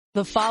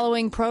The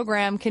following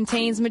program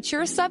contains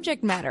mature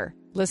subject matter.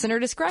 Listener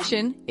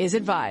discretion is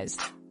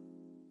advised.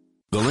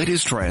 The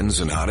latest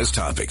trends and hottest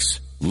topics,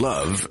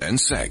 love and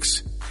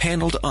sex,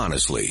 handled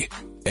honestly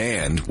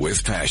and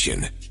with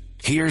passion.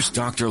 Here's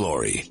Dr.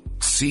 Lori,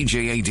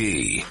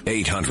 CJAD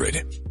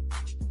 800.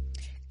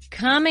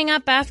 Coming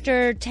up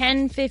after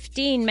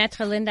 10:15,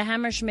 Maître Linda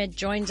Hammerschmidt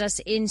joins us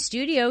in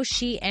studio.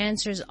 She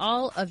answers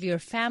all of your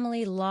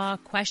family law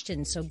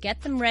questions. So get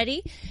them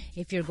ready.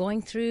 If you're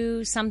going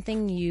through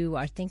something, you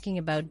are thinking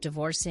about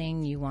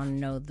divorcing, you want to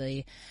know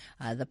the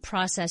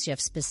process, you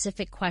have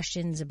specific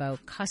questions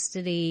about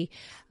custody,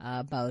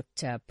 about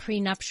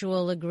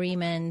prenuptial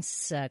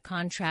agreements,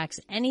 contracts,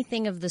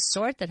 anything of the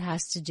sort that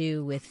has to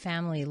do with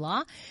family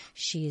law,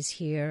 she is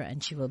here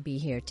and she will be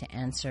here to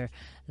answer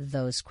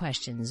those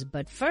questions.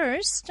 But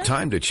first,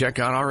 time to check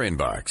out our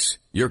inbox.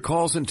 Your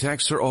calls and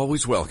texts are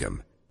always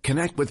welcome.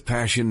 Connect with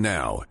Passion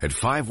now at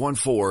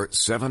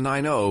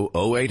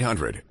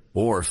 514-790-0800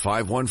 or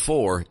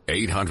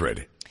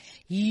 514-800.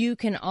 You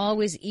can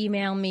always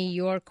email me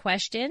your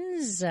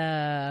questions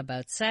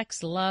about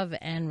sex, love,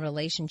 and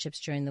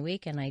relationships during the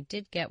week. And I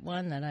did get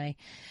one that I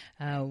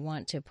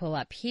want to pull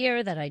up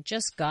here that I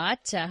just got.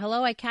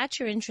 Hello, I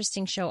catch your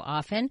interesting show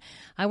often.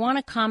 I want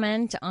to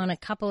comment on a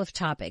couple of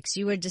topics.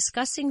 You were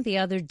discussing the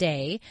other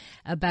day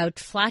about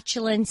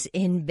flatulence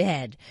in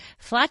bed.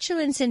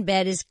 Flatulence in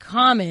bed is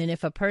common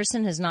if a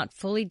person has not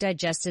fully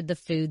digested the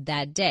food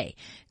that day.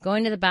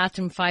 Going to the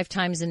bathroom 5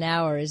 times an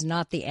hour is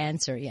not the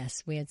answer.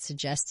 Yes, we had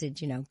suggested,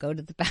 go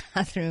to the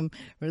bathroom,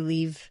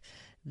 relieve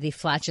the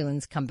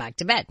flatulence, come back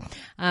to bed.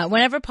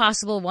 Whenever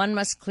possible, one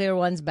must clear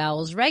one's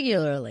bowels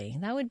regularly.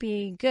 That would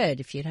be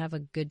good if you'd have a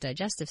good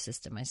digestive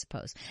system, I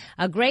suppose.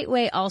 A great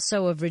way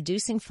also of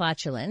reducing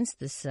flatulence,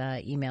 this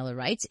emailer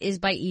writes, is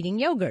by eating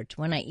yogurt.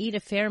 When I eat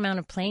a fair amount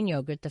of plain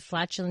yogurt, the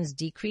flatulence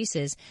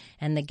decreases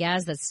and the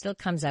gas that still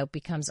comes out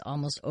becomes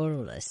almost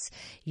odorless.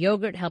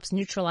 Yogurt helps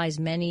neutralize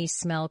many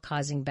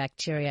smell-causing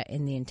bacteria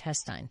in the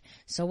intestine.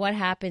 So what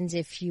happens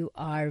if you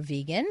are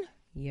vegan?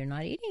 You're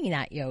not eating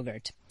that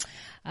yogurt.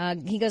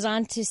 He goes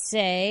on to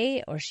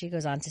say, or she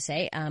goes on to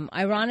say,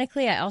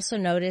 ironically, I also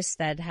noticed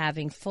that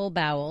having full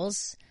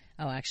bowels,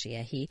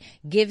 he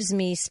gives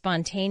me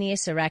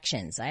spontaneous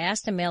erections. I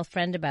asked a male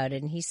friend about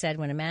it, and he said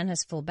when a man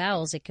has full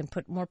bowels, it can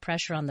put more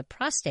pressure on the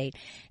prostate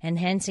and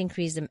hence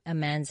increase a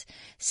man's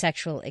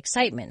sexual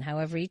excitement.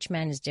 However, each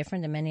man is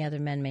different, and many other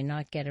men may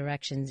not get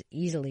erections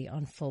easily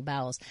on full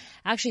bowels.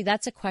 Actually,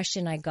 that's a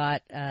question I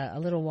got a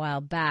little while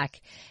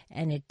back,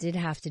 and it did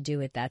have to do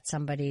with that.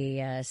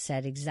 Somebody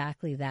said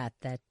exactly that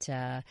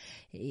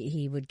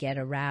he would get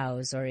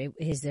aroused, or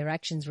his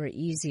erections were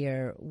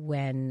easier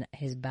when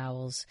his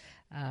bowels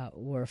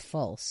were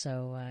full.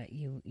 So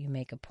you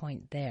make a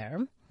point there.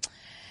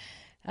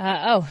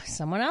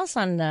 Someone else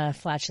on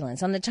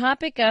flatulence. On the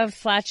topic of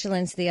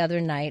flatulence the other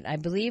night, I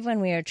believe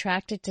when we are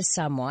attracted to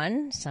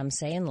someone, some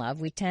say in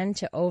love, we tend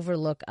to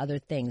overlook other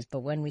things. But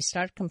when we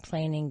start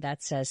complaining,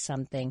 that says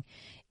something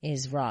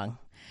is wrong.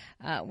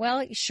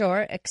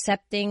 Sure,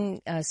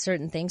 accepting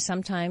certain things.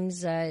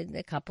 Sometimes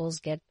the couples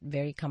get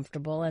very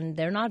comfortable and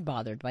they're not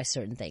bothered by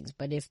certain things.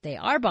 But if they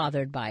are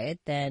bothered by it,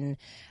 then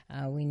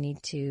we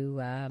need to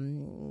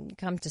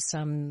come to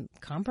some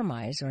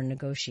compromise or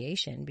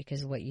negotiation,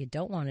 because what you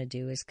don't want to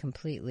do is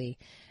completely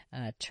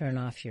turn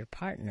off your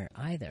partner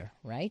either,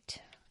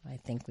 right? I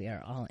think we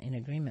are all in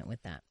agreement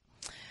with that.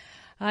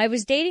 I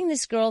was dating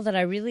this girl that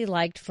I really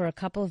liked for a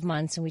couple of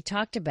months, and we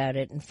talked about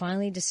it and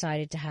finally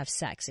decided to have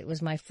sex. It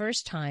was my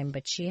first time,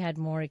 but she had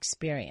more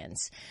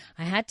experience.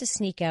 I had to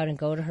sneak out and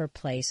go to her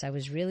place. I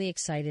was really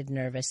excited,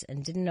 nervous,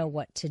 and didn't know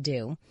what to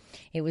do.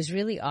 It was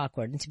really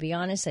awkward, and to be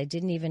honest, I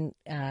didn't even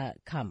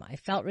come. I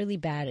felt really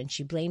bad, and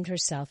she blamed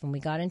herself, and we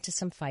got into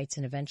some fights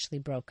and eventually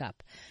broke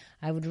up.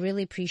 I would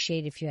really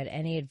appreciate if you had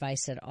any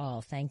advice at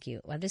all. Thank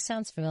you. Well, this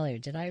sounds familiar.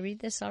 Did I read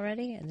this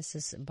already? And this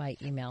is by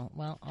email.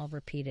 Well, I'll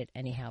repeat it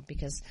anyhow,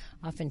 because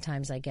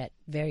oftentimes I get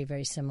very,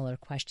 very similar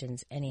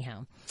questions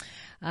anyhow.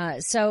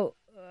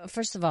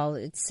 First of all,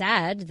 it's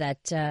sad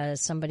that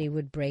somebody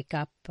would break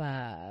up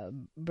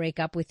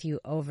with you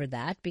over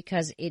that,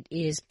 because it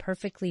is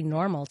perfectly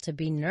normal to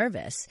be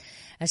nervous,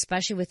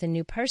 especially with a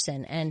new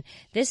person. And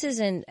this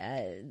isn't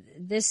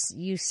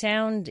you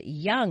sound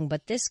young,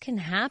 but this can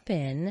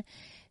happen.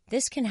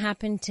 This can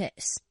happen to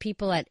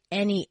people at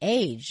any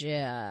age.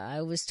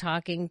 I was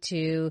talking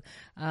to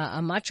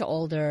a much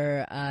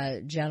older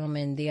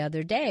gentleman the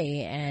other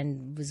day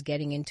and was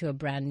getting into a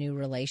brand new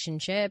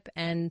relationship,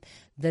 and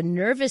the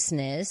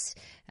nervousness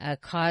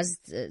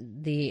caused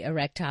the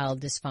erectile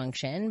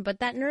dysfunction, but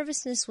that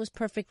nervousness was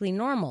perfectly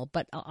normal.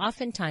 But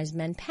oftentimes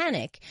men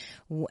panic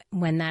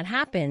when that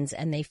happens,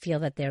 and they feel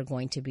that they're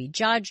going to be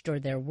judged, or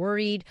they're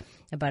worried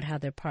about how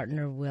their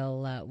partner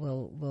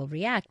will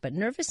react. But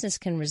nervousness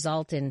can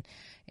result in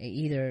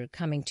either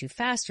coming too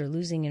fast or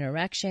losing an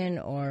erection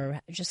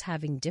or just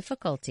having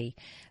difficulty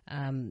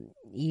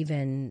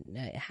even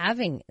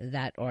having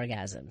that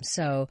orgasm.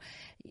 So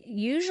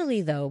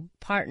usually, though,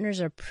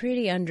 partners are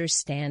pretty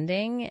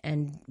understanding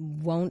and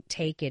won't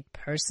take it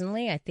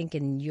personally. I think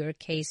in your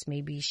case,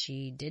 maybe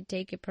she did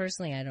take it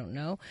personally. I don't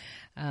know.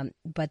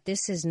 But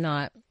this is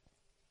not...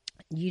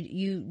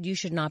 You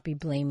should not be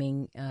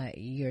blaming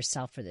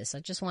yourself for this. I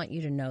just want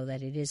you to know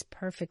that it is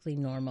perfectly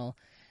normal,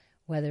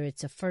 whether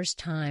it's a first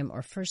time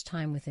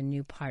with a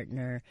new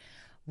partner,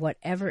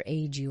 whatever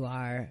age you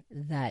are,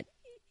 that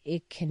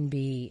it can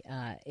be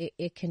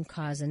it can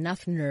cause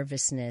enough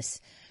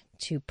nervousness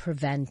to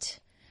prevent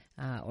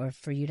or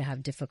for you to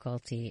have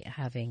difficulty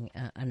having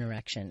an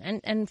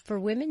erection. And for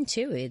women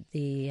too,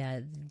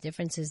 the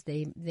difference is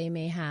they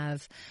may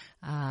have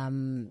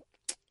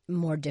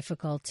more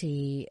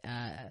difficulty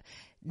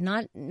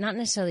not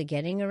necessarily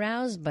getting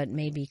aroused, but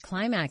maybe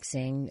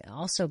climaxing,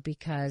 also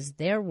because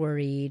they're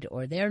worried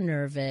or they're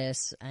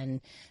nervous and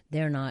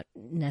they're not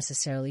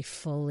necessarily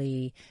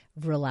fully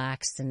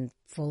relaxed and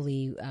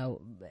fully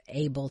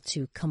able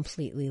to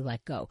completely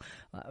let go.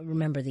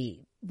 Remember,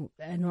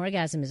 an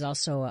orgasm is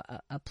also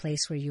a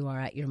place where you are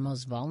at your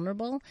most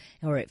vulnerable,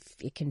 or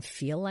it can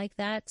feel like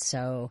that.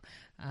 So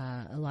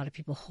a lot of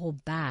people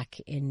hold back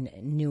in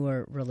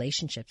newer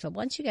relationships. But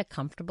once you get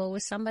comfortable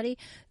with somebody,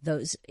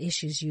 those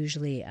issues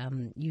usually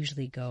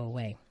go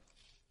away.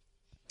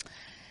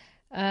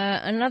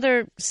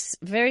 Another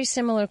very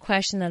similar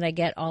question that I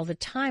get all the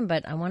time,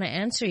 but I want to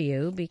answer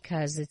you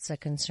because it's a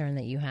concern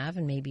that you have,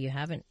 and maybe you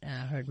haven't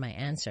heard my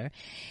answer.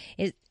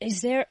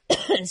 Is there,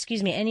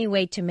 excuse me, any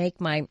way to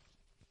make my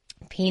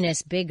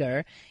penis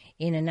bigger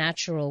in a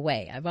natural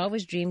way? I've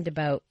always dreamed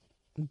about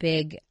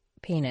big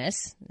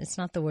penis. It's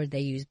not the word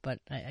they use, but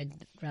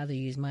I'd rather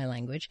use my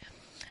language.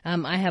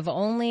 I have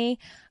only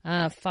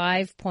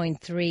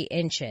 5.3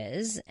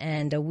 inches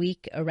and a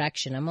weak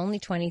erection. I'm only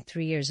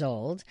 23 years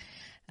old.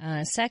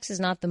 Sex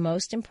is not the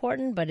most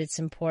important, but it's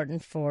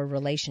important for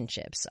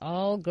relationships.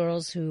 All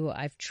girls who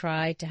I've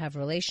tried to have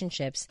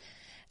relationships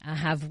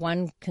have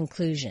one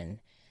conclusion.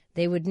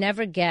 They would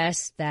never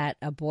guess that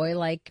a boy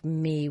like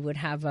me would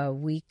have a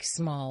weak,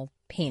 small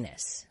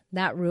penis.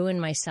 That ruined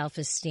my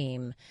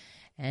self-esteem,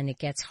 and it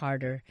gets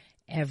harder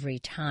every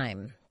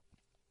time.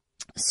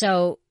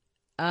 So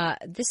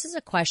this is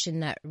a question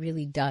that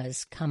really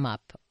does come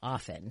up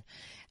often.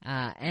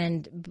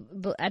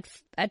 And at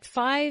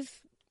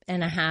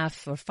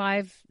 5.5 or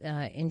 5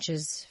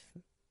 inches,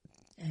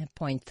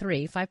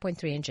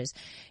 5.3 inches,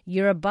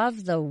 you're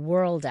above the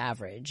world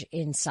average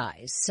in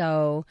size.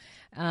 So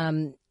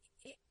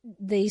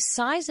the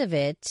size of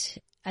it,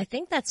 I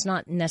think that's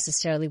not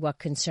necessarily what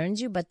concerns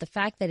you, but the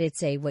fact that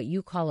it's what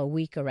you call a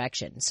weak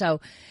erection.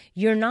 So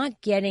you're not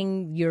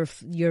getting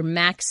your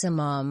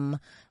maximum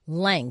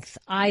length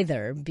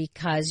either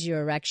because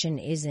your erection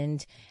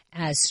isn't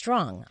as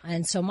strong.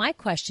 And so my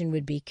question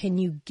would be, can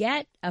you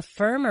get a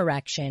firm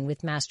erection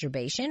with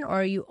masturbation,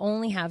 or are you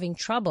only having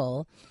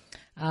trouble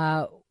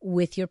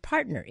with your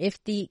partner?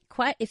 If the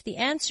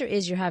answer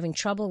is you're having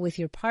trouble with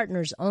your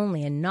partners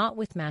only and not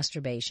with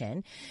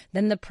masturbation,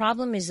 then the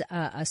problem is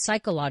a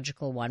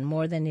psychological one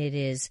more than it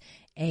is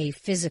a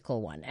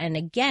physical one. And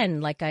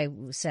again, like I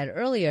said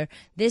earlier,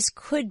 this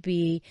could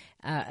be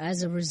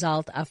as a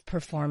result of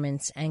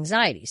performance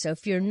anxiety. So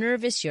if you're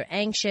nervous, you're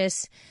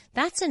anxious,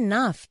 that's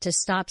enough to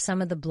stop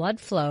some of the blood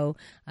flow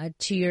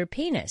to your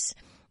penis.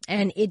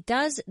 And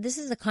this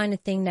is the kind of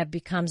thing that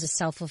becomes a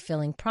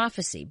self-fulfilling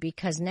prophecy,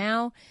 because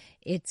now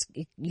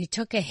you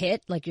took a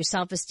hit, like your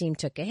self-esteem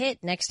took a hit.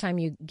 Next time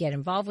you get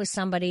involved with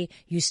somebody,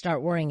 you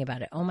start worrying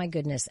about it. Oh my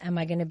goodness, am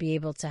I going to be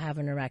able to have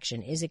an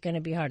erection? Is it going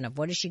to be hard enough?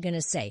 What is she going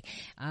to say?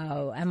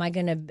 Am I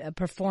going to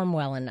perform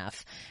well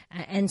enough?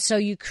 And so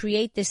you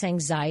create this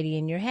anxiety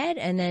in your head,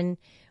 and then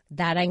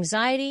that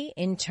anxiety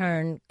in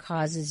turn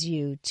causes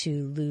you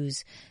to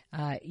lose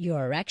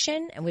your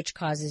erection, which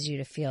causes you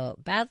to feel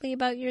badly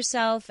about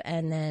yourself,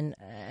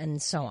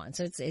 and so on.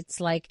 So it's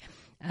like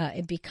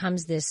it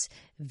becomes this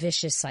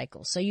vicious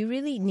cycle. So you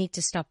really need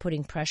to stop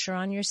putting pressure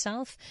on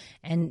yourself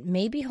and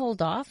maybe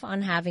hold off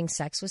on having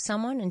sex with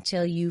someone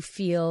until you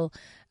feel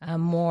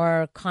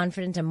more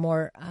confident and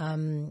more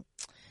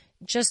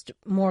just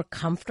more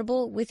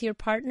comfortable with your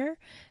partner.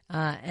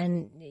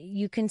 And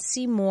you can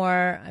see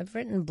more. I've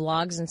written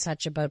blogs and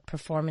such about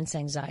performance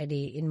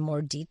anxiety in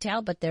more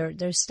detail, but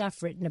there's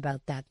stuff written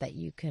about that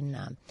you can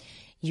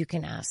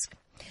ask.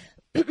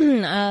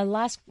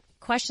 Last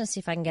question,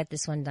 see if I can get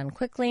this one done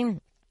quickly.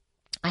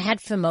 I had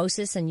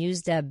phimosis and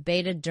used a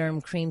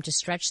Beta-Derm cream to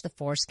stretch the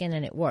foreskin,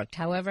 and it worked.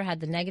 However, had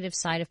the negative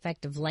side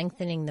effect of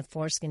lengthening the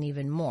foreskin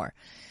even more.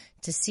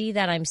 To see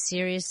that I'm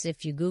serious,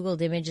 if you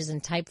Googled images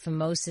and type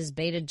phimosis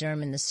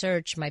Beta-Derm in the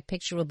search, my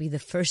picture will be the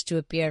first to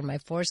appear, and my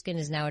foreskin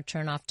is now a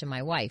turn-off to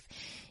my wife.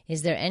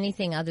 Is there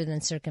anything other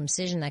than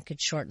circumcision that could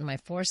shorten my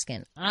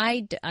foreskin?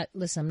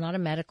 Listen, I'm not a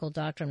medical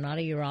doctor. I'm not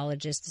a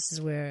urologist. This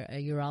is where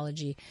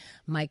urology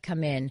might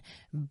come in.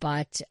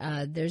 But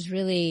I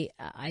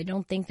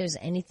don't think there's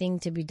anything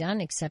to be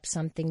done except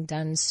something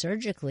done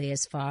surgically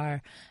as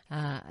far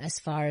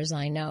as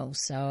I know.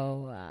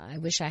 So I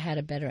wish I had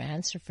a better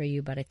answer for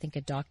you, but I think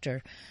a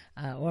doctor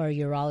or a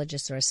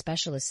urologist or a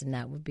specialist in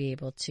that would be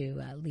able to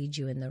lead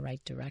you in the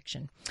right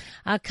direction.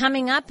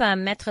 Coming up,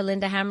 Maître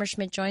Linda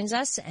Hammerschmidt joins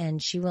us,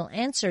 and she will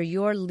answer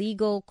your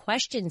legal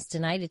questions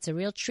tonight. It's a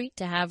real treat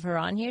to have her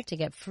on here to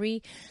get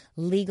free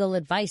legal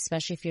advice,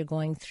 especially if you're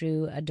going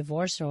through a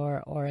divorce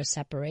or a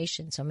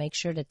separation. So make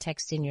sure to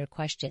text in your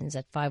questions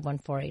at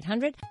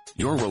 514-800.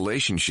 Your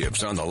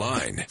relationship's on the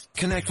line.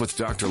 Connect with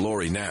Dr.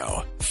 Lori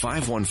now.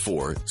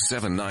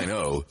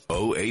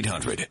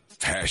 514-790-0800.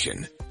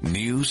 Passion.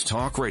 News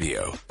Talk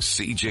Radio.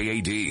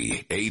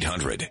 CJAD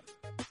 800.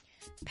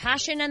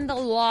 Passion and the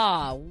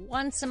Law.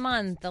 Once a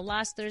month, the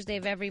last Thursday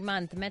of every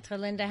month, Maître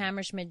Linda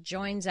Hammerschmidt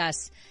joins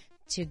us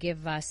to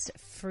give us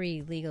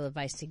free legal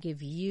advice, to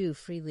give you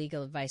free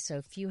legal advice. So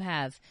if you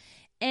have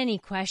any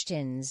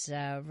questions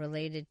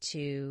related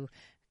to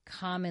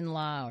common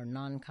law or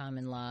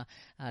non-common law,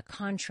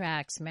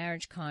 contracts,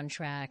 marriage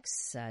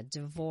contracts,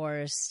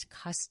 divorce,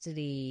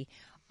 custody,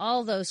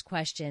 all those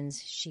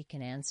questions she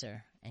can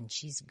answer, and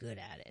she's good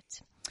at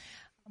it.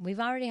 We've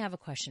already have a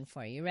question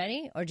for you. You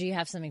ready? Or do you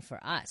have something for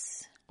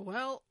us?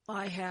 Well,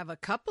 I have a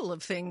couple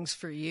of things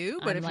for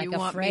you, but I'm if you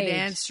want me to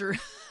answer,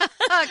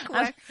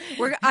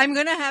 I'm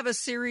going to have a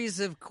series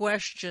of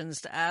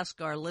questions to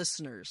ask our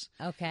listeners.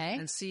 Okay.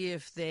 And see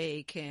if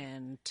they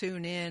can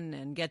tune in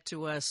and get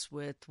to us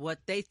with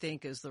what they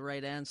think is the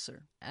right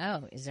answer.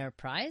 Oh, is there a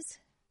prize?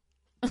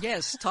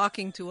 Yes,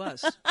 talking to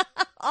us.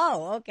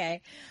 Oh,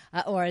 okay.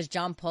 Or as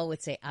John Paul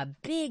would say, a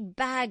big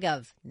bag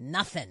of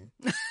nothing.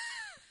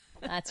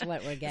 That's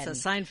what we're getting.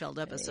 It's a Seinfeld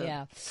episode.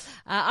 Yeah.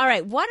 All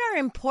right. What are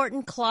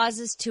important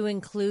clauses to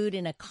include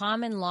in a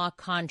common law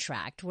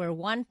contract where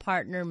one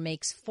partner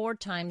makes 4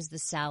 times the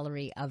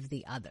salary of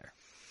the other?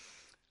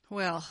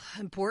 Well,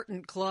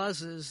 important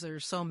clauses,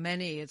 there's so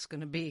many, it's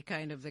going to be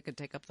they could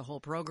take up the whole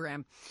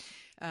program.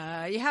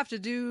 You have to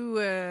do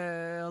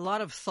a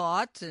lot of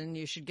thought, and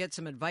you should get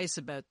some advice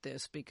about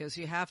this because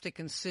you have to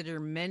consider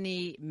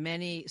many,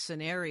 many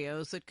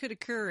scenarios that could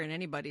occur in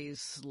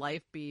anybody's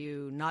life, be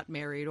you not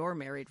married or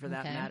married for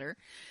that matter.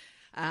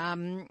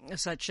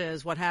 Such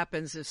as what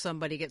happens if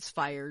somebody gets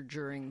fired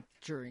during,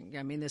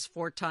 this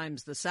 4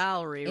 times the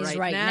salary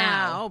right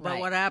now, but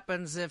what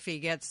happens if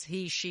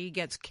she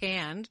gets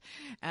canned?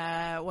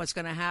 What's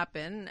going to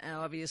happen?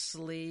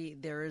 Obviously,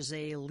 there is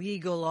a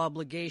legal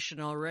obligation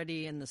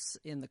already in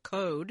the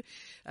code,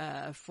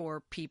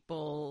 for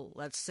people,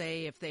 let's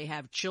say if they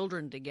have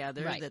children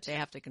together, that they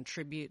have to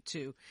contribute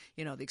to,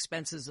 the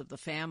expenses of the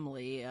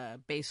family,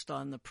 based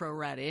on the pro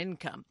rata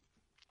income.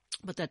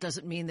 But that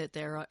doesn't mean that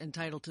they're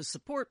entitled to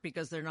support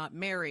because they're not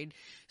married.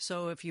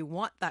 So if you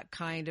want that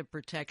kind of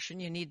protection,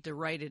 you need to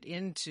write it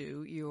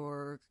into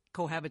your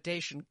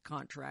cohabitation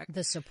contract.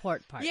 The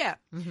support part. Yeah.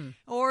 Mm-hmm.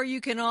 Or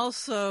you can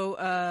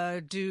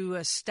also do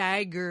a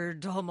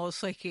staggered,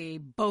 almost like a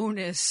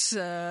bonus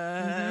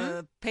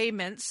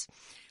payments,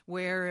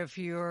 where if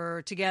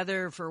you're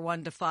together for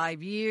 1 to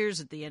 5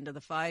 years, at the end of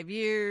the 5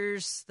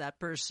 years, that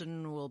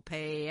person will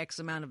pay X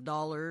amount of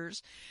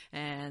dollars,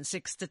 and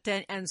 6 to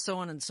 10, and so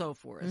on and so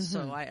forth. Mm-hmm.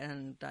 So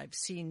I've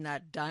seen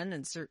that done,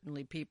 and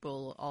certainly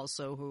people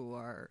also who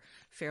are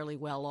fairly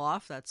well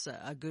off, that's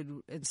a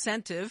good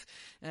incentive.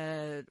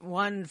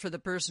 One, for the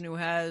person who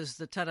has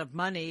the ton of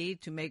money,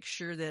 to make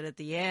sure that at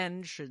the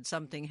end, should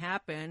something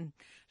happen,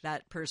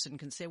 that person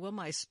can say, well,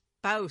 my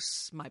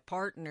spouse, my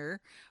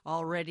partner,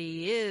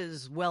 already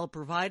is well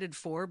provided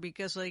for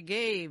because I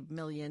gave $1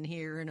 million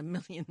here and $1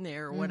 million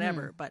there or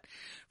whatever. Mm-hmm. But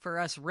for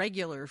us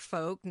regular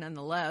folk,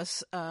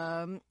 nonetheless,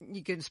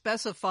 you can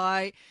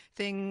specify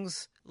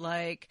things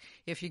like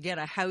if you get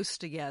a house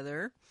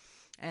together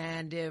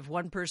and if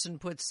one person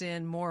puts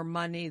in more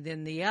money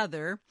than the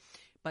other,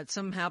 but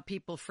somehow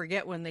people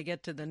forget when they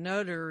get to the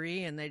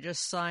notary and they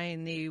just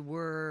sign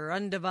we're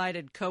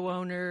undivided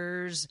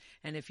co-owners.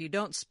 And if you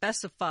don't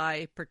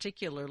specify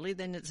particularly,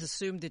 then it's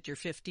assumed that you're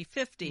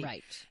 50-50.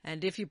 Right.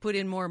 And if you put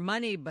in more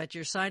money, but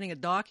you're signing a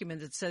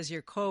document that says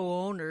you're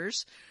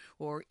co-owners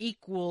or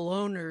equal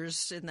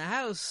owners in the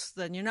house,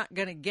 then you're not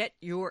going to get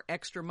your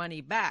extra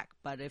money back.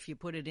 But if you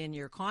put it in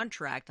your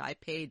contract, I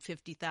paid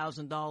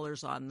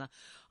 $50,000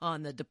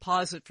 on the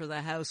deposit for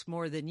the house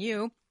more than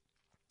you.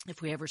 If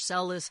we ever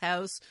sell this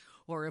house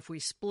or if we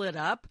split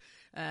up,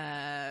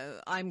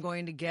 I'm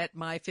going to get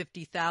my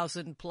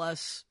 $50,000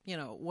 plus,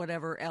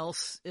 whatever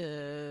else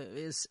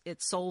is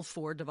it's sold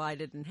for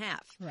divided in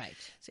half. Right.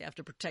 So you have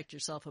to protect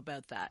yourself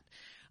about that.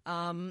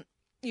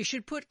 You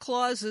should put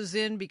clauses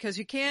in because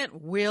you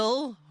can't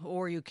will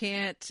or you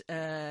can't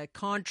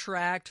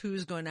contract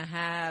who's going to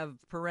have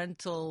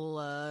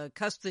parental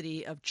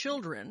custody of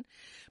children,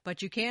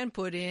 but you can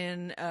put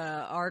in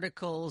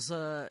articles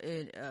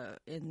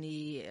in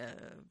the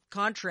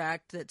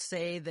contract that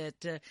say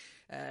that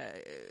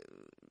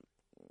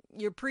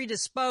you're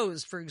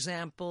predisposed, for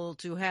example,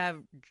 to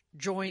have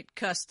joint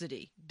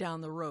custody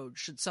down the road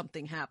should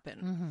something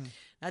happen.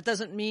 That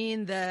doesn't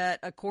mean that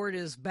a court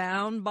is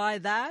bound by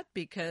that,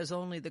 because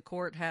only the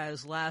court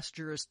has last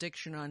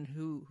jurisdiction on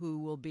who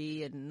will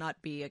be and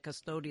not be a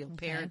custodial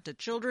parent to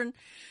children.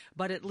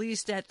 But at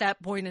least at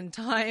that point in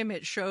time,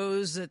 it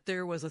shows that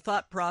there was a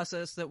thought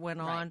process that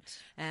went on,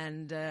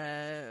 and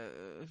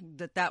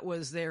that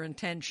was their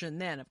intention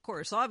then. Of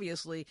course,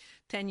 obviously,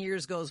 10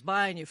 years goes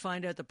by and you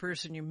find out the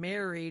person you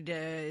married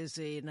is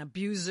an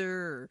abuser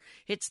or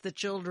hits the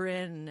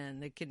children,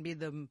 and it can be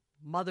the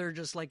mother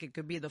just like it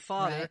could be the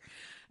father.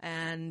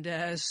 And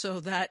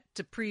so that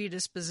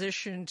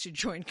predisposition to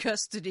joint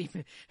custody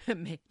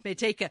may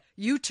take a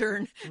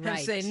U-turn and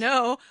say,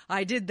 no,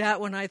 I did that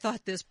when I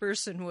thought this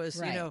person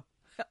was,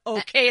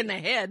 okay in the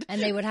head.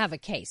 And they would have a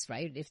case,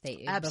 right? If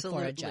they Absolutely.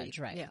 Before a judge,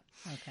 right? Yeah.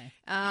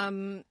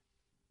 Okay.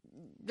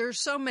 There's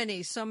so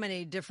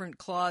many different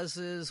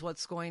clauses,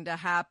 what's going to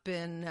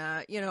happen,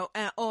 and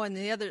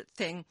the other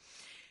thing,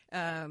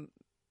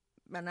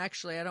 and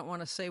actually, I don't want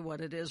to say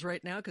what it is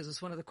right now because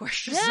it's one of the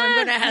questions I'm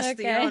going to ask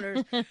the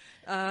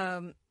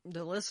owners,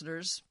 the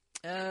listeners.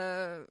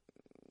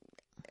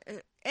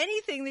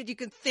 Anything that you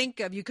can think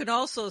of. You can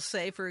also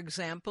say, for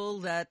example,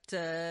 that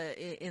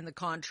in the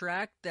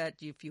contract that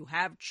if you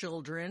have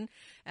children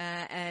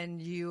and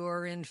you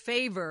are in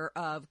favor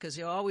of, because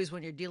you always,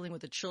 when you're dealing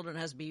with the children, it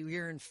has to be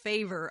you're in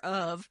favor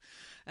of,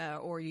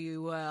 or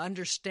you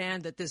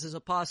understand that this is a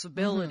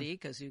possibility,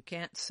 because you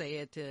can't say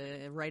it,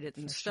 write it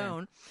in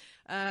stone.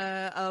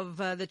 Of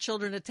the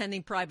children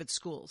attending private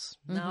schools.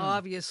 Now,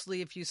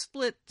 obviously, if you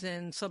split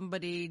and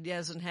somebody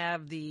doesn't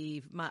have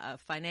the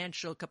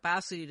financial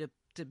capacity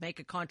to make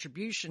a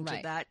contribution to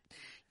that,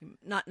 you're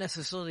not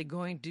necessarily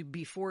going to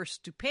be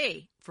forced to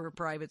pay for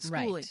private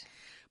schooling.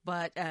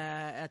 But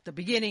at the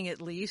beginning, at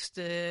least,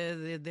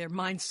 their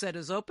mindset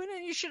is open,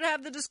 and you should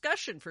have the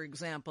discussion. For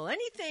example,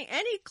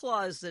 any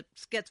clause that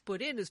gets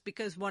put in is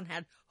because one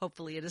had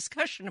hopefully a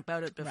discussion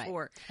about it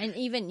before. Right. And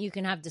even you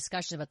can have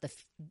discussions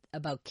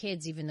about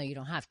kids, even though you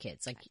don't have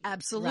kids.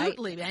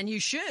 Absolutely, and you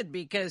should,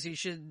 because you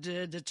should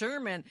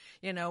determine,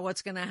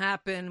 what's going to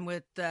happen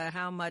with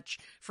how much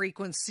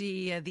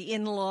frequency the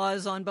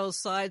in-laws on both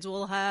sides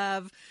will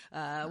have.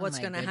 What's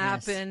going to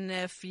happen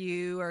if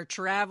you are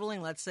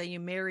traveling? Let's say you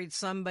married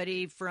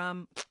somebody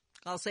from,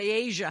 I'll say,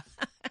 Asia.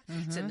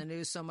 It's in the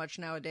news so much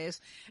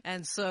nowadays.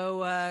 And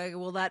so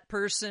will that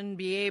person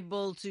be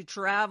able to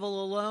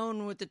travel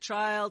alone with the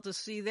child to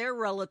see their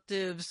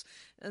relatives,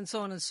 and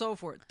so on and so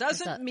forth?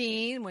 Doesn't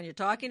mean, when you're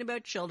talking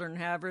about children,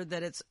 however,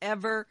 that it's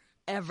ever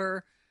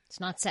it's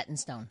not set in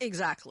stone.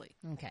 Exactly.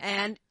 Okay.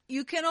 And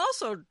you can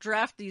also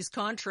draft these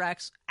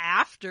contracts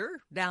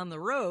after, down the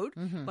road,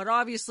 but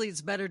obviously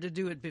it's better to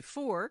do it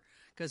before,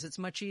 because it's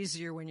much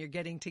easier when you're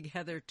getting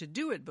together to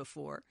do it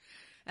before.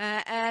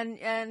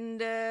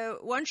 And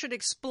one should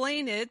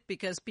explain it,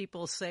 because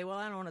people say, well,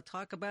 I don't want to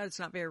talk about it. It's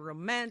not very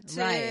romantic.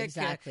 Right,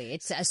 exactly.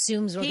 It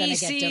assumes we're going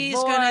to get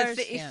divorced.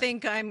 He's going to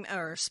think I'm,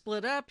 or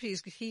split up.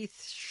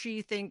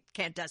 She think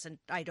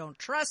I don't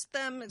trust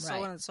them, and so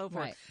on and so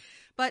forth. Right.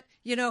 But,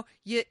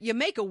 you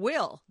make a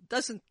will.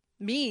 Doesn't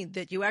mean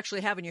that you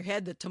actually have in your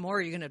head that tomorrow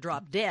you're going to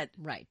drop dead.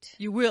 Right.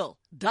 You will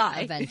die.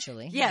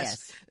 Eventually.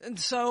 Yes. And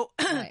so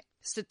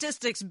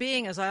statistics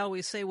being, as I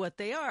always say, what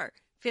they are,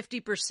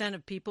 50%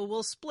 of people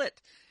will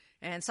split.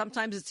 And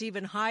sometimes it's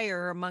even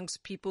higher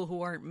amongst people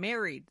who aren't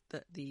married, the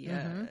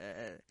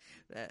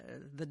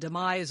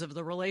demise of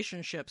the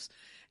relationships.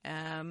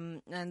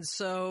 And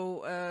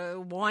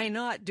so why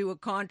not do a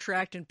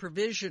contract and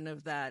provision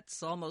of that?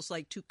 It's almost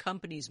like two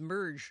companies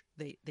merge.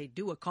 They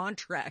do a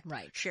contract,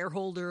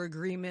 shareholder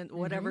agreement,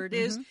 whatever it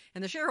is.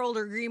 And the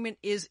shareholder agreement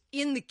is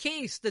in the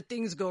case that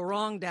things go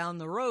wrong down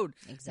the road,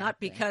 not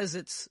because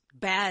it's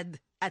bad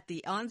at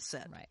the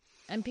onset. Right.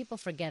 And people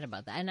forget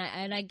about that.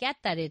 And I get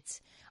that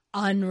it's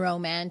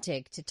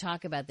unromantic to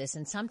talk about this.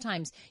 And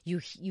sometimes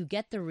you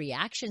get the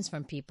reactions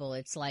from people.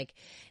 It's like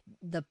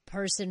the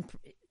person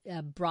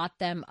brought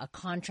them a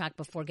contract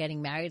before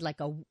getting married, like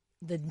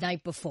the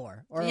night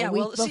before or a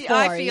week before.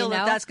 I feel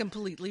that that's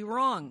completely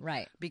wrong.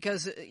 Right.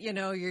 Because,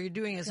 you're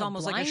doing it's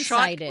almost like a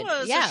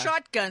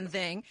shotgun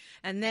thing.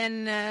 And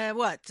then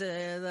what?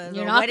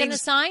 You're not going to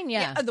sign?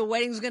 Yeah. The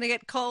wedding's going to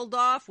get called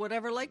off,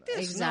 whatever like this.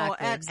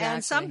 Exactly,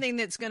 and something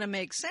that's going to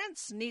make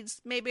sense needs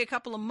maybe a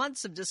couple of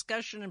months of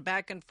discussion and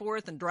back and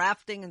forth and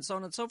drafting and so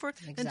on and so forth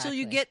until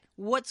you get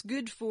what's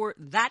good for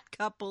that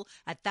couple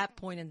at that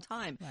point in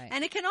time. Right.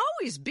 And it can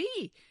always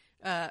be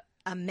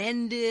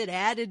amended,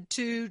 added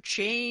to,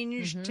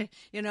 changed,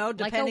 depending.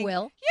 Like a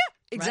will.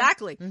 Yeah,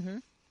 exactly.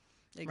 Right?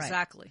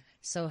 Exactly. Right.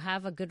 So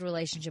have a good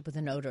relationship with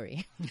a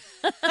notary.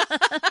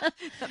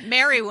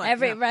 Marry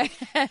one.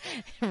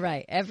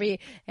 Right.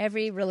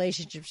 Every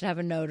relationship should have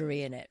a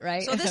notary in it,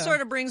 right? So this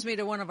sort of brings me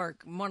to one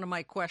of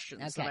my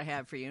questions that I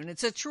have for you, and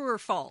it's a true or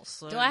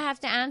false. Do I have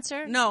to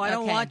answer? No, I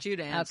don't want you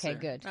to answer. Okay,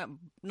 good.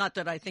 Not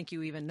that I think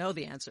you even know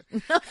the answer.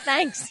 No,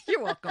 thanks.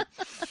 You're welcome.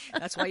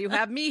 That's why you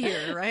have me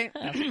here, right?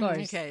 Of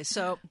course. Okay,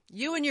 so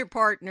you and your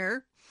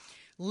partner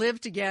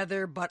live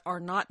together but are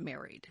not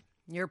married.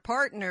 Your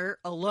partner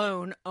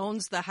alone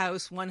owns the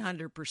house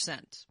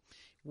 100%.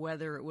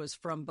 Whether it was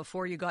from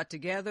before you got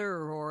together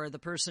or the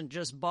person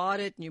just bought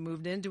it and you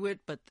moved into it,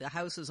 but the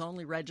house is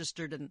only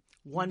registered in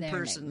one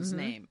person's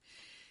name.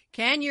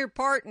 Can your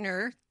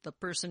partner, the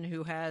person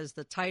who has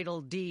the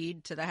title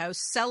deed to the house,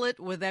 sell it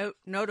without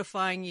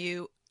notifying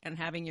you and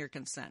having your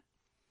consent?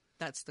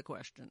 That's the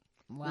question.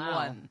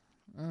 Wow.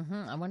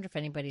 I wonder if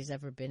anybody's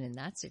ever been in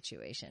that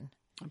situation.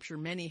 I'm sure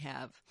many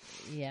have.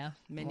 Yeah.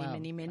 Many.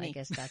 I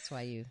guess that's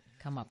why you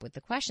come up with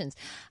the questions.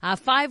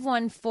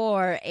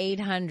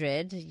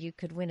 514-800. You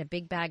could win a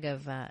big bag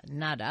of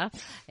nada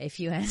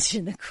if you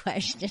answer the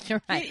question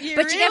right. You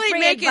but really you get free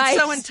make advice. it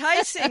so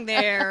enticing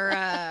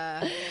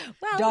there,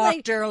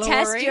 Dr.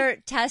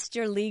 Laurie. Test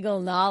your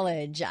legal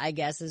knowledge, I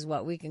guess, is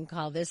what we can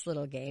call this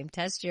little game.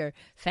 Test your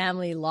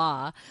family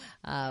law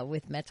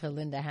with Maître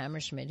Linda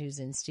Hammerschmidt, who's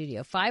in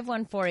studio.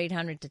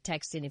 514-800 to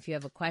text in if you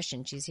have a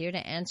question. She's here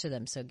to answer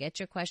them, so get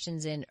your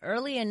questions in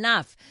early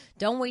enough.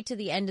 Don't wait to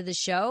the end of the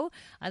show.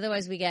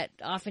 Otherwise, we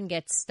often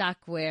get stuck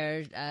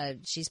where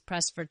she's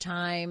pressed for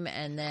time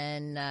and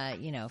then,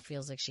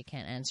 feels like she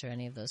can't answer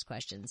any of those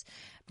questions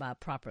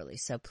properly.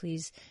 So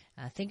please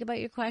think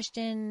about your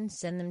question,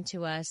 send them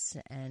to us,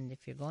 and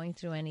if you're going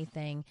through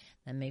anything,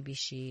 then maybe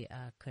she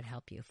could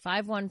help you.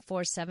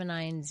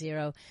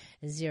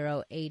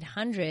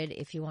 514-790-0800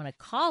 if you want to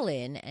call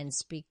in and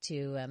speak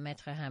to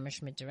Maître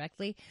Hammerschmidt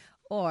directly,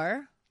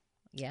 or...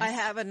 Yes. I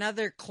have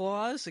another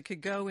clause that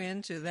could go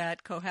into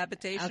that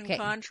cohabitation Go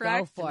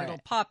contract. for It'll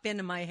it. pop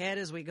into my head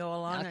as we go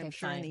along, I'm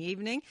sure, in the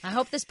evening. I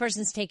hope this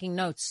person's taking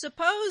notes.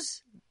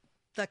 Suppose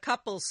the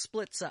couple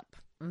splits up,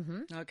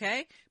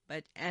 okay?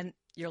 And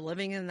you're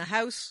living in the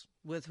house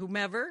with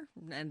whomever,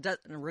 and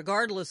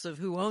regardless of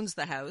who owns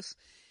the house,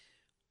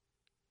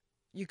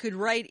 you could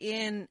write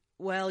in,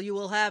 well, you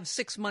will have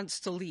 6 months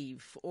to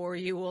leave, or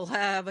you will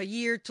have a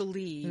year to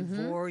leave,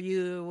 or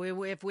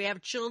if we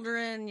have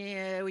children,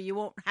 you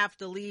won't have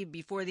to leave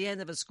before the end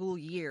of a school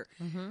year.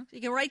 So you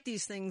can write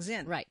these things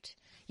in. Right.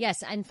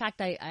 Yes. In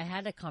fact, I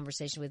had a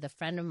conversation with a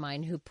friend of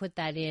mine who put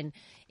that in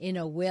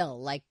a will,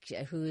 like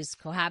who's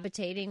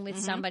cohabitating with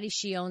somebody.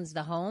 She owns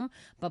the home,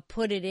 but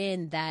put it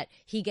in that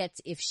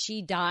if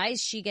she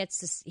dies, he gets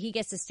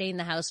to stay in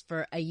the house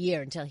for a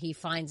year until he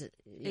finds it.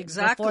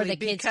 Exactly. Before the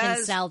kids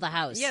can sell the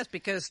house. Yes,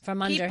 because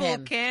from under people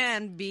him.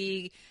 can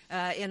be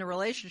in a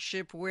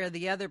relationship where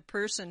the other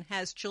person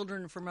has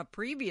children from a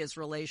previous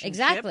relationship.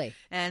 Exactly.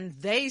 And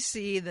they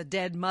see the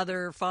dead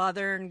mother or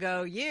father and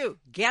go, you,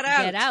 get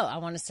out. Get out. I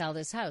want to sell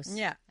this house.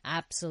 Yeah.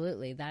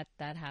 Absolutely. That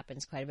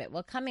happens quite a bit.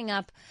 Well, coming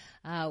up,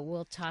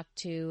 we'll talk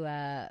to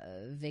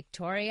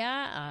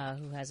Victoria,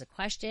 who has a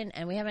question,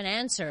 and we have an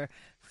answer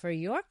for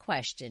your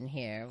question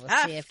here. We'll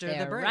see if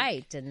they're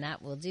right, and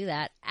we'll do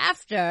that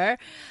after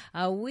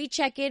we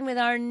check in with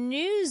our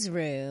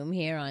newsroom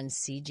here on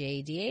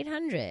CJAD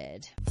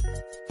 800.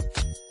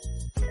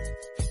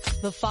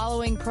 The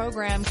following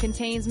program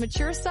contains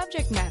mature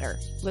subject matter.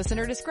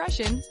 Listener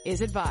discretion is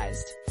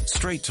advised.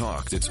 Straight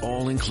talk that's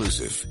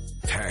all-inclusive.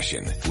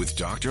 Passion with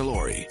Dr.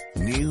 Laurie.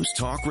 News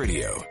Talk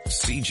Radio.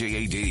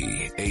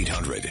 CJAD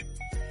 800.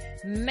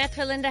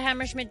 Maître Linda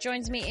Hammerschmidt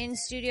joins me in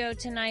studio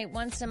tonight.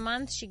 Once a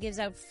month, she gives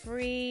out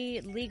free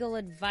legal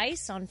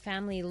advice on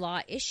family law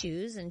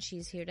issues, and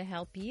she's here to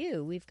help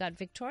you. We've got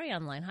Victoria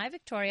online. Hi,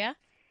 Victoria.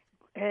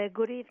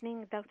 Good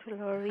evening, Dr.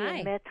 Laurie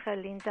and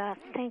Maître Linda.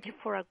 Thank you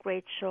for a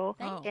great show.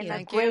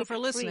 Thank you for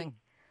listening.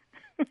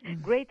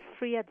 Great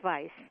free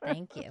advice.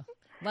 Thank you.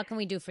 What can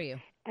we do for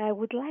you? I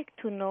would like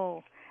to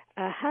know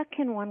how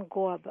can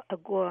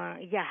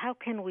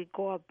we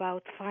go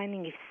about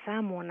finding if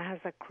someone has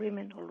a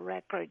criminal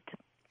record?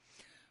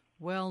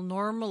 Well,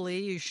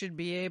 normally you should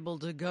be able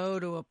to go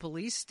to a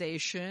police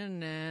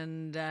station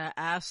and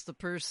ask the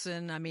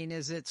person. I mean,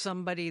 is it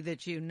somebody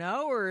that you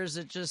know, or is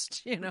it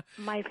just,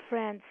 My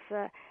friend's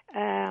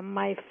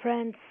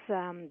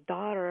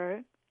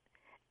daughter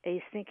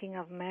is thinking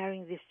of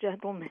marrying this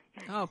gentleman.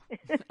 Oh,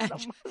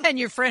 and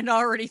your friend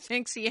already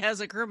thinks he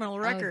has a criminal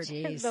record. Oh,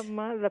 geez.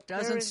 The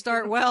Doesn't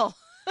start well.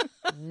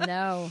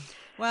 No.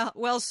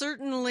 Well,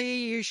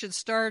 certainly you should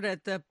start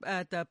at the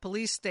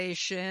police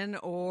station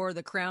or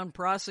the Crown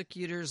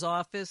Prosecutor's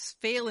office,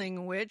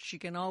 failing which you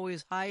can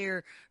always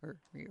hire, or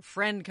your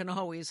friend can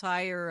always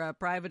hire a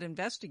private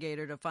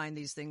investigator to find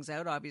these things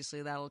out.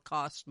 Obviously, that'll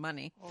cost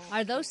money.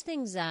 Are those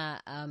things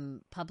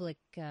public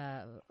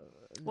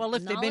Well,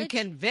 if they've been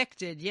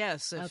convicted,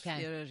 yes. If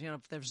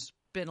there's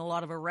been a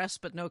lot of arrests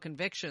but no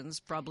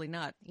convictions, probably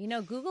not.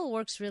 Google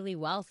works really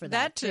well for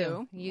that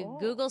too. You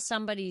Google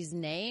somebody's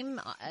name,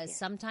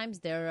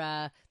 sometimes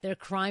their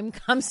crime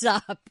comes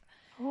up.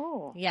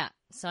 Oh. Yeah.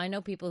 So I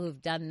know people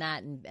who've done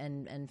that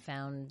and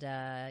found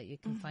you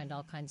can find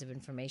all kinds of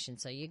information.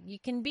 So you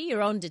can be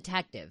your own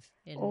detective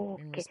in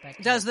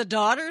respect. Does the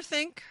daughter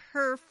think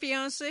her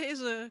fiance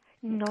is a...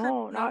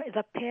 No,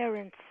 the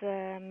parents,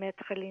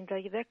 Maître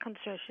Linda, they're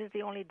concerned. She's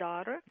the only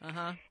daughter,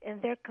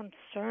 and they're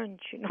concerned,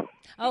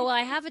 Oh, well,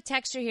 I have a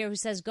texter here who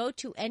says, go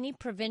to any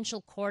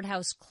provincial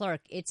courthouse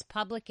clerk. It's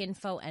public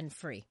info and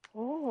free.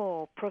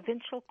 Oh,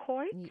 provincial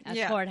court?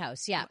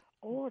 Courthouse, yeah.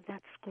 Oh,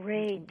 that's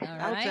great. All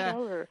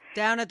right.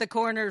 Down at the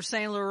corner of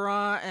Saint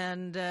Laurent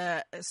and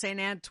Saint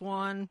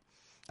Antoine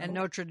and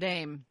Notre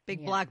Dame,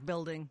 big black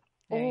building.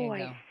 Oh,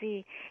 I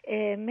see.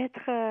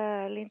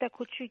 Maître Linda,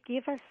 could you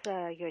give us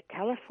your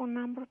telephone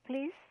number,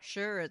 please?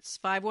 Sure, it's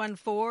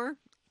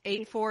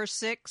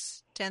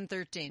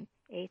 514-846-1013.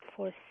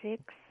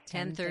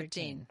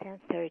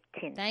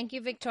 846-1013. Thank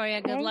you,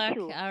 Victoria. Good luck.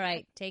 All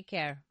right. Take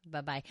care.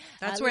 Bye-bye.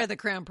 That's where the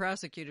Crown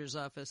Prosecutor's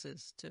office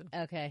is, too.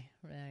 Okay.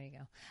 There you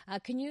go.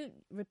 Can you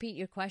repeat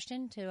your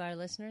question to our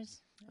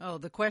listeners? Oh,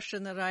 the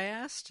question that I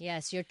asked?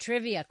 Yes, your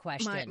trivia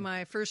question.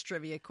 My first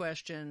trivia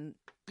question.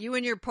 You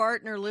and your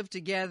partner live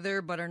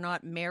together but are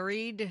not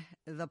married.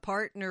 The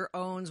partner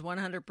owns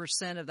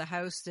 100% of the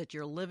house that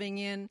you're living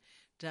in.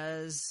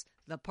 Does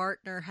the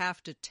partner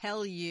have to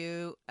tell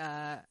you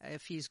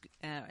if he's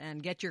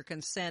and get your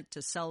consent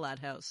to sell that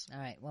house? All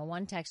right. Well,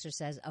 one texter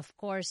says, of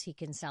course he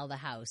can sell the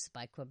house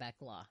by Quebec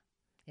law.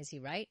 Is he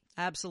right?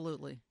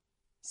 Absolutely.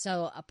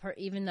 So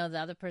even though the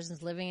other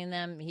person's living in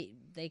them,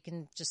 they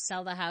can just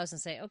sell the house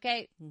and say,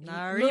 okay, move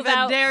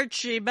out.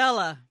 Arrivederci,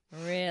 Bella.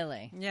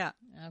 Really? Yeah.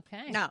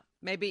 Okay. Now,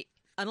 maybe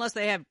unless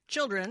they have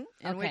children,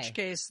 in which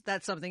case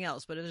that's something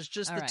else. But if it's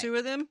just the two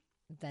of them,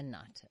 then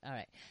not. All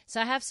right. So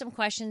I have some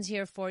questions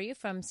here for you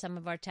from some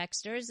of our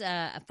texters.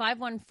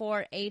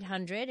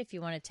 514-800 if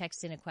you want to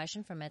text in a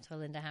question from Maître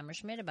Linda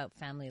Hammerschmidt about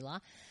family law.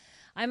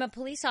 I'm a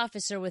police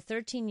officer with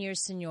 13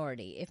 years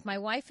seniority. If my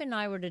wife and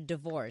I were to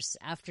divorce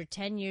after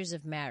 10 years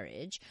of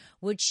marriage,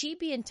 would she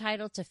be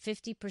entitled to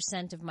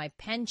 50% of my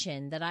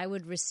pension that I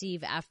would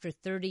receive after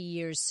 30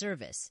 years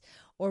service?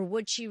 Or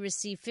would she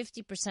receive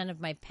 50%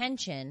 of my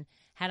pension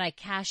had I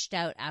cashed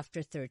out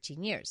after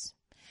 13 years?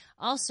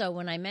 Also,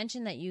 when I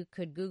mentioned that you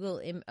could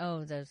Google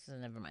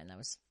never mind. That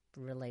was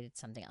related to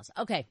something else.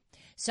 Okay.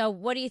 So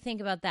what do you think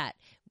about that?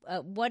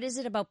 What is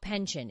it about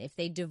pension? If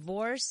they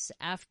divorce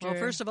after... Well,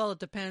 first of all, it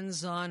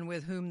depends on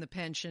with whom the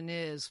pension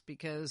is,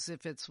 because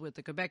if it's with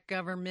the Quebec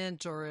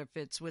government or if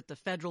it's with the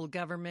federal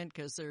government,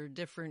 because there are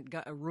different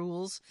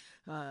rules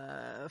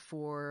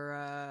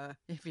for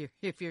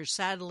if you're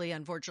sadly,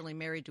 unfortunately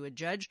married to a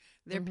judge,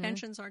 their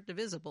pensions aren't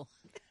divisible.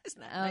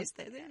 Isn't that nice?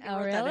 Oh,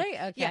 really?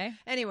 Okay. Yeah.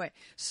 Anyway,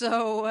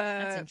 so...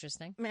 that's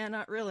interesting. Man,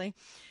 not really.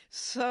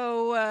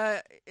 So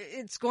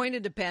it's going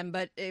to depend,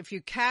 but if you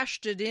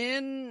cashed it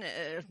in,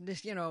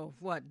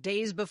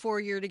 days before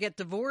you're to get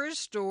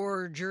divorced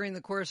or during the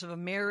course of a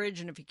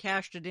marriage, and if you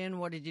cashed it in,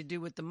 what did you do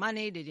with the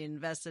money? Did you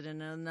invest it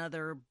in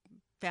another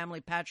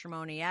family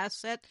patrimony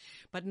asset?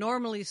 But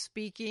normally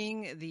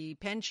speaking, the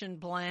pension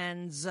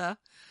plans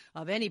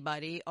of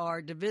anybody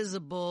are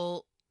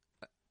divisible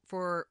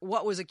for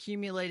what was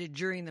accumulated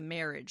during the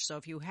marriage. So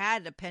if you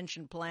had a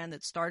pension plan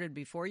that started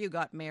before you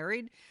got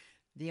married,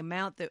 the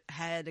amount that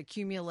had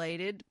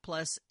accumulated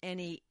plus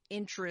any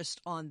interest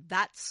on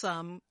that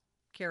sum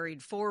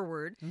carried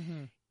forward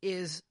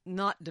is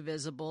not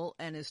divisible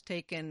and is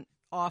taken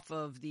off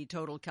of the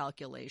total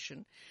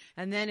calculation.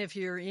 And then if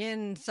you're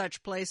in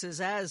such places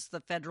as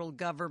the federal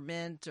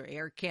government or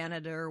Air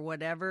Canada or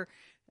whatever,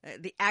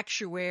 the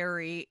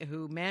actuary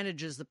who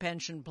manages the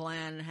pension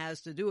plan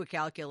has to do a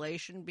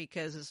calculation,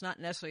 because it's not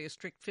necessarily a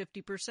strict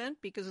 50%,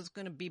 because it's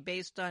going to be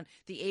based on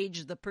the age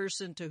of the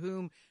person to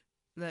whom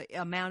the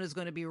amount is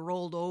going to be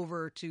rolled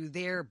over to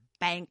their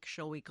bank,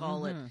 shall we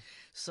call it.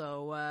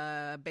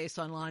 So based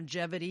on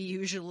longevity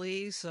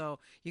usually. So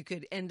you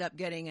could end up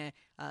getting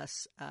a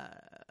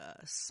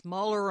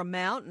smaller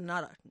amount,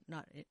 not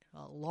a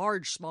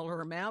large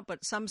smaller amount,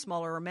 but some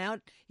smaller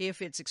amount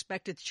if it's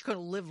expected that you're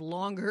going to live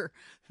longer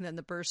than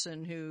the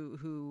person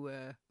who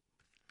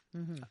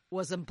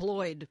was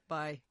employed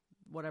by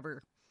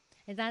whatever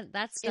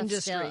that stuff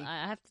industry. Still,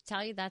 I have to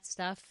tell you, that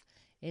stuff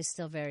is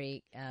still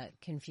very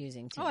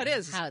confusing to me. Oh, it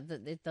is. How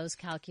those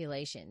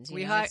calculations.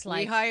 We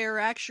hire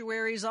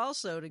actuaries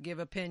also to give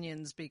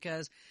opinions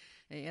because,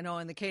 in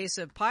the case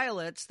of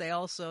pilots, they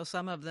also,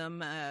 some of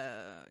them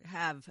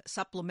have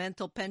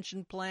supplemental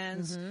pension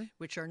plans,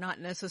 which are not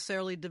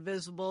necessarily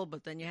divisible,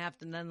 but then you have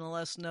to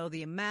nonetheless know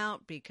the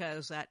amount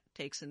because that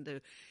takes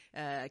into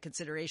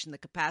consideration the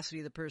capacity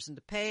of the person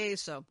to pay.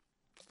 So.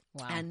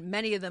 Wow. And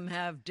many of them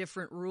have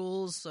different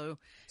rules. So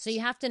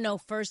you have to know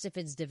first if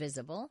it's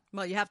divisible.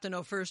 Well, you have to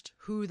know first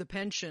who the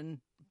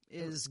pension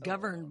is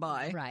governed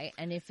by. Right.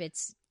 And if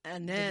it's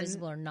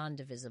divisible or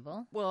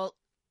non-divisible. Well,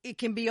 it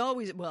can be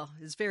always,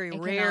 it's very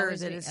rare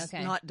that it's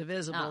not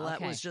divisible. Oh, okay.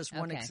 That was just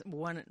one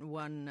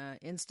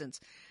instance.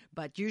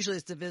 But usually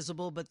it's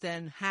divisible, but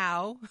then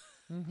how?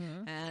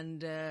 And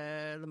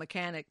the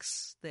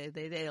mechanics,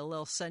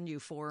 they'll send you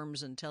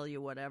forms and tell you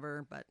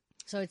whatever, but...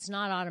 So it's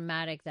not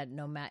automatic that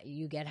no matter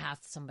you get half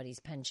somebody's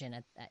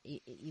pension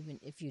even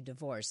if you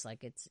divorce.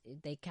 Like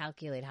they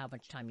calculate how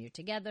much time you're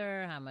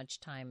together, how much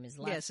time is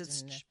left. Yes,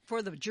 it's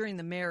during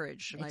the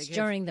marriage. It's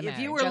during the marriage.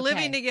 If you were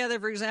living together,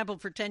 for example,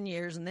 for 10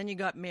 years, and then you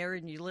got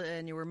married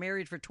and you were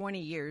married for 20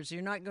 years,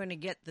 you're not going to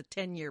get the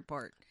 10-year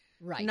part.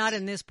 Right. Not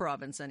in this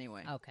province,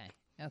 anyway. Okay.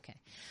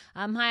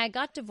 Hi, I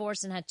got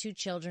divorced and had 2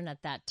 children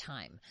at that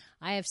time.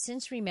 I have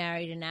since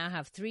remarried and now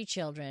have 3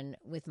 children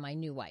with my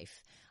new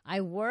wife.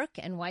 I work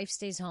and wife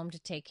stays home to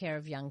take care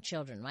of young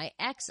children. My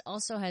ex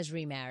also has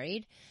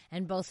remarried,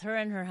 and both her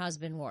and her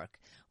husband work.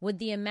 Would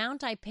the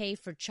amount I pay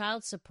for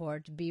child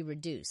support be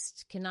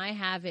reduced? Can I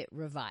have it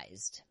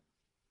revised?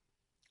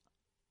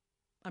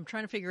 I'm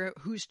trying to figure out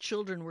whose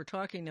children we're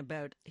talking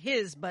about.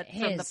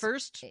 From the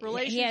first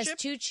relationship? He has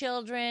 2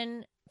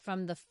 children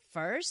from the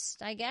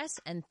first, I guess,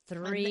 and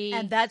 3.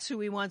 And that's who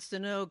he wants to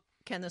know,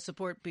 can the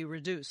support be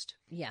reduced?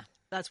 Yeah.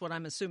 That's what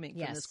I'm assuming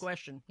from this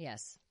question.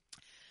 Yes.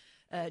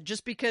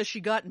 Just because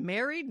she got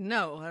married?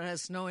 No, it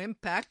has no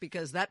impact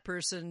because that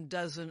person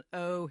doesn't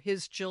owe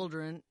his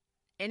children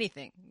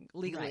anything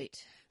legally.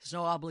 Right. There's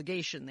no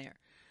obligation there.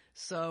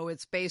 So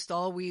it's based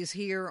always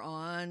here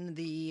on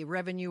the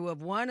revenue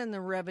of one and the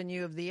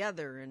revenue of the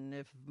other. And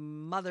if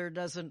mother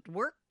doesn't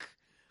work...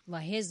 Well,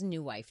 his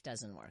new wife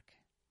doesn't work.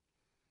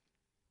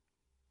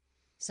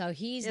 So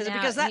he's now...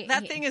 Because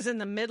that thing is in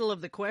the middle of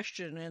the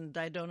question, and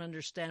I don't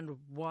understand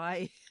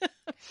why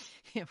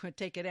he would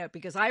take it out.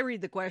 Because I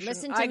read the question.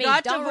 Listen to me.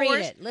 Don't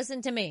read it.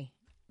 Listen to me.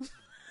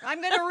 I'm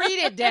going to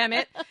read it, damn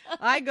it.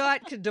 I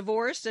got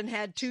divorced and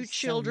had 2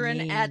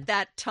 children at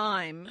that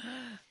time.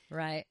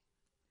 Right.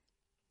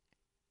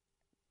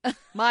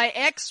 My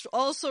ex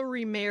also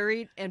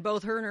remarried, and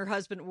both her and her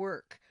husband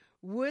work.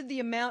 Would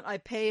the amount I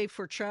pay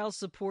for child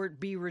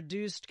support be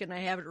reduced? Can I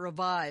have it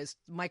revised?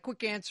 My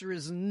quick answer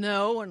is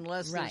no,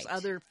 unless there's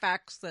other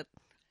facts that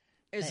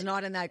is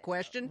not in that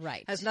question.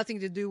 Right. Has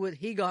nothing to do with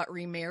he got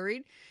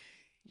remarried.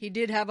 He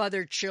did have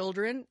other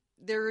children.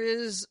 There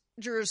is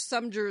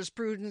some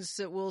jurisprudence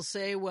that will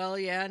say, well,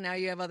 yeah, now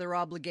you have other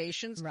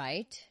obligations.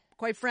 Right.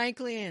 Quite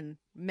frankly, and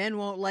men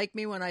won't like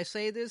me when I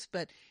say this,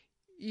 but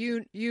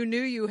you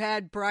knew you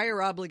had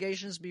prior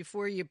obligations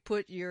before you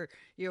put your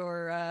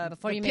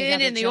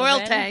pin in the oil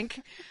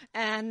tank,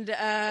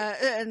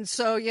 and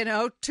so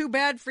too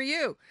bad for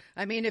you.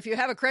 I mean, if you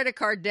have a credit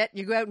card debt and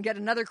you go out and get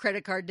another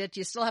credit card debt,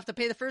 you still have to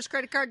pay the first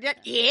credit card debt.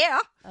 Yeah.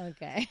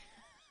 Okay.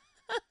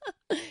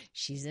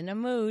 She's in a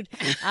mood.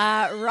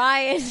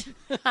 Ryan.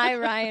 Hi,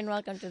 Ryan.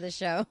 Welcome to the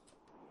show.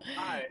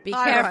 Hi. Be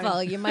Hi, careful.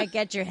 Ryan. You might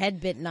get your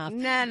head bitten off.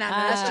 No,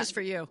 that's just for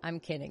you. I'm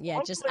kidding.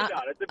 Yeah, just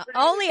Hopefully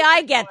only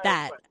I get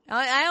that.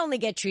 I only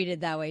get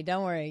treated that way.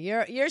 Don't worry.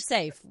 You're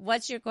safe.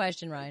 What's your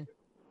question, Ryan?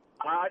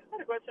 I just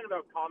had a question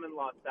about common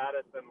law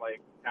status and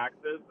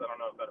taxes. I don't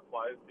know if that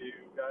applies to you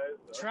guys.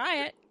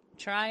 Try it.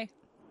 Try.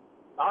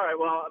 All right.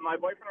 Well, my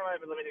boyfriend and I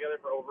have been living together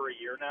for over a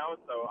year now,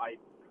 so I'm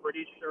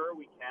pretty sure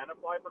we can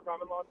apply for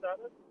common law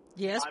status.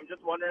 Yes. I'm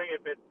just wondering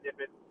if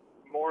it's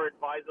more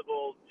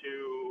advisable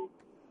to,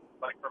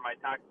 for my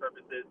tax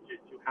purposes,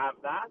 to have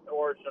that,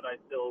 or should I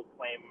still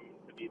claim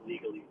to be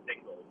legally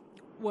single?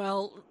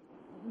 Well,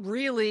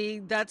 really,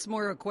 that's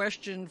more a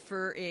question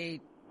for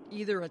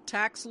either a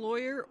tax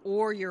lawyer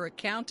or your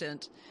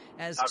accountant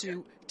as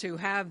to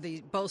have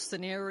both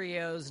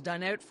scenarios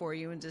done out for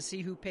you and to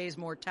see who pays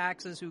more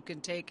taxes, who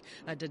can take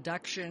a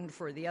deduction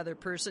for the other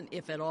person,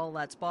 if at all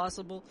that's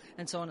possible,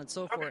 and so on and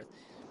so forth.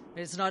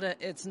 It's not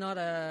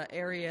a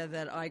area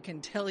that I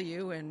can tell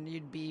you, and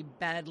you'd be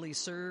badly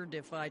served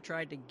if I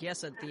tried to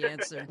guess at the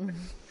answer.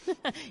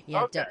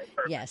 Yeah, okay,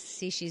 yes.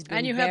 See, she's been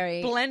and you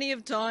very... have plenty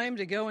of time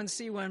to go and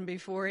see one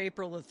before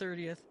April the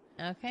 30th.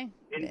 Okay.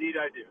 Indeed,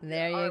 I do.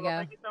 There you go. Well,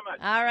 thank you so much.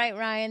 All right,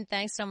 Ryan.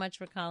 Thanks so much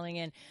for calling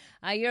in.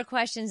 Your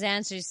question's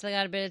answered. You still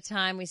got a bit of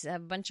time. We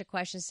have a bunch of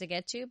questions to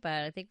get to,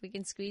 but I think we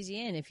can squeeze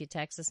you in if you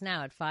text us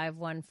now at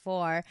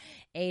 514-800.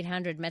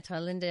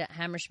 Maître Linda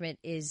Hammerschmidt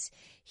is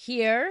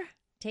here,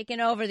 taking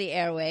over the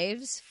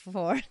airwaves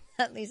for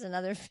at least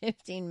another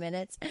 15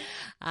 minutes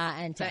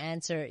and to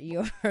answer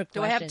your question.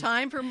 Do I have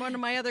time for one of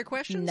my other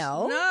questions?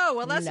 No. No.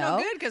 Well, that's no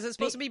good because it's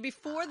supposed to be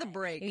before the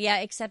break. Yeah,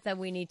 except that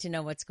we need to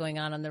know what's going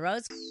on the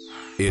roads.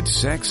 It's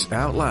Sex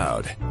Out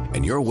Loud,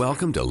 and you're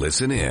welcome to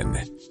listen in.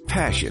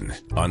 Passion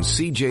on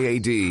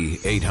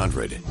CJAD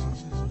 800.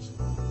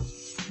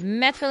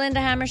 Maître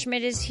Linda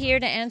Hammerschmidt is here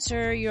to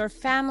answer your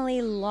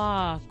family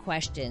law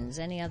questions.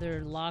 Any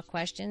other law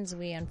questions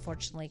we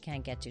unfortunately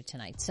can't get to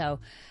tonight. So,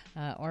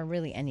 or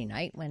really any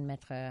night when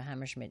Maître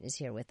Hammerschmidt is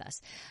here with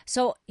us.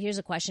 So here's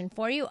a question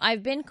for you.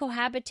 I've been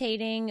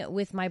cohabitating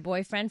with my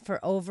boyfriend for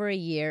over a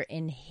year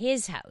in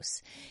his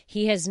house.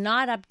 He has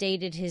not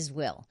updated his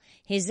will.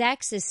 His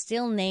ex is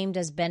still named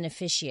as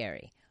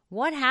beneficiary.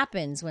 What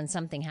happens when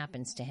something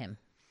happens to him?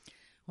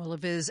 Well,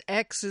 if his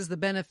ex is the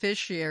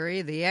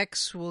beneficiary, the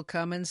ex will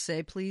come and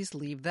say, please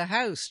leave the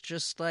house,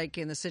 just like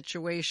in a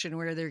situation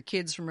where there are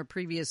kids from a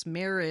previous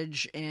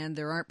marriage and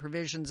there aren't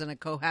provisions in a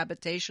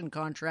cohabitation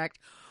contract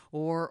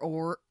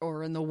or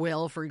in the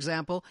will, for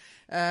example,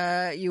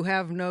 you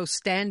have no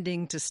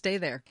standing to stay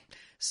there.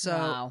 So,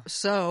 wow.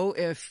 So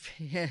if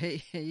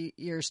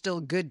you're still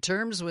good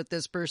terms with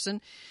this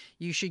person,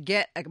 you should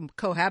get a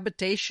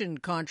cohabitation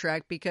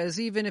contract, because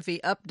even if he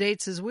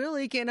updates his will,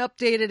 he can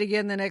update it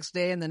again the next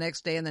day and the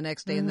next day and the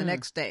next day and the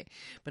next day.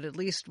 But at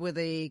least with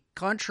a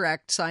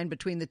contract signed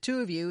between the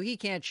two of you, he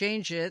can't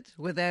change it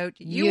without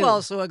you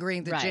also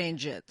agreeing to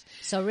change it.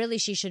 So really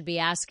she should be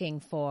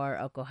asking for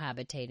a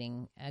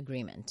cohabitating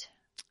agreement.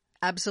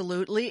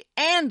 Absolutely.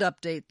 And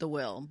update the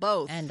will.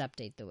 Both. And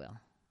update the will.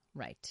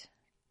 Right.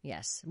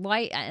 Yes.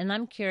 Why? And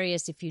I'm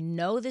curious if you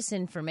know this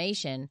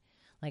information,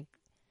 like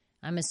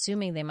I'm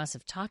assuming they must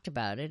have talked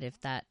about it. If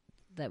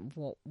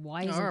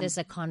why isn't this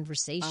a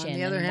conversation? On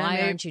the other hand,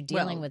 why aren't you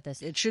dealing with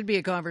this? It should be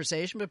a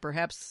conversation, but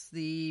perhaps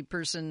the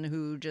person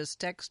who just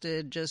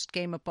texted just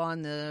came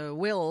upon the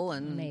will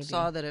and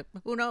saw that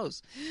who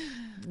knows?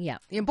 Yeah.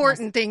 The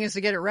important thing is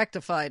to get it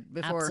rectified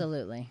before.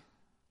 Absolutely.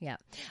 Yeah.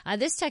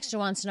 This texter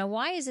wants to know,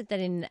 why is it that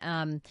in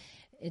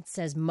it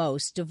says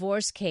most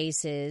divorce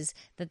cases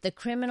that the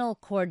criminal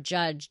court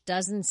judge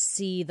doesn't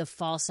see the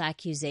false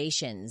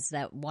accusations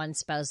that one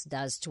spouse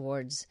does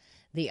towards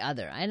the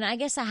other? And I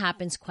guess that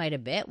happens quite a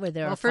bit where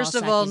there are false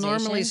accusations. Well, first of all,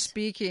 normally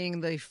speaking,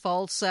 the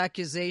false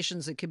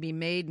accusations that can be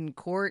made in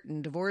court,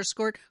 in divorce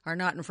court, are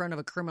not in front of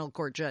a criminal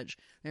court judge.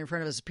 They're in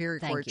front of a superior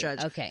court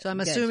judge. Okay, so I'm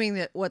assuming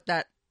that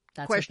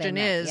that's question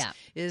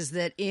is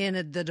that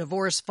in the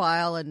divorce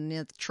file and in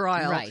the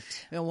trial,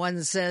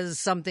 one says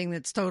something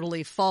that's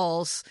totally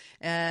false.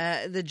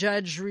 The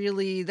judge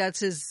really, that's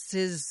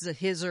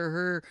his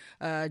or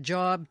her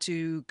job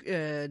to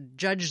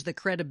judge the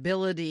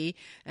credibility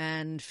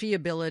and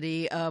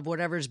feasibility of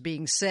whatever's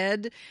being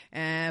said,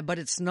 but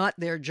it's not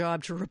their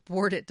job to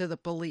report it to the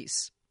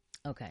police.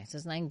 Okay, so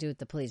it's nothing to do with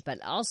the police,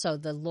 but also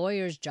the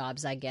lawyers'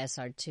 jobs, I guess,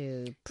 are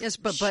to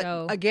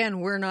but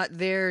again, we're not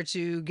there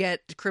to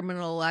get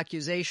criminal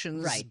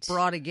accusations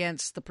brought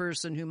against the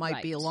person who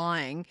might be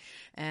lying.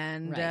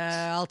 And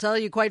I'll tell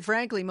you, quite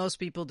frankly, most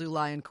people do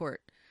lie in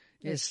court.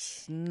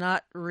 It's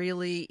not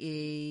really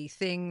a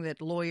thing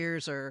that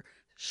lawyers are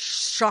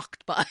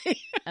shocked by.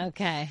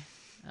 Okay.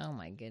 Oh,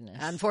 my goodness.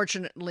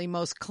 Unfortunately,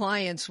 most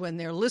clients, when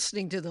they're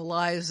listening to the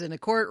lies in a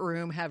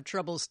courtroom, have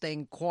trouble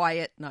staying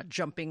quiet, not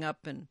jumping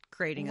up and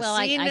creating a scene.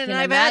 I can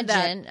I've imagine. had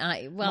that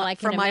I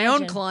can from my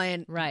own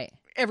client. Right.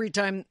 Every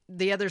time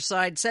the other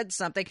side said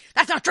something,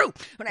 that's not true.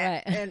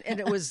 Right. And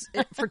it was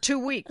for 2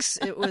 weeks.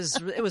 It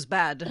was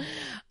bad.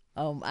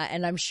 Oh,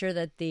 and I'm sure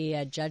that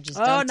the judges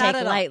don't take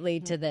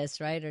lightly to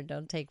this, right? Or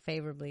don't take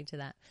favorably to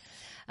that.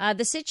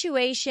 The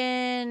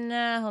situation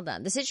of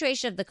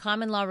the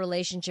common law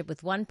relationship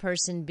with one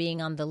person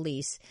being on the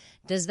lease,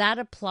 does that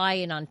apply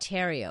in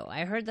Ontario?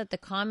 I heard that the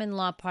common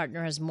law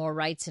partner has more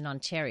rights in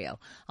Ontario.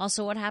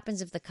 Also, what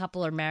happens if the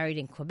couple are married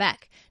in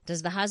Quebec?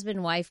 Does the husband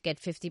and wife get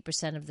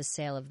 50% of the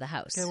sale of the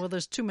house? Okay, well,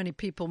 there's too many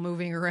people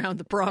moving around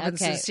the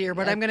provinces here,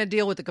 but I'm going to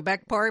deal with the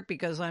Quebec part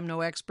because I'm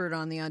no expert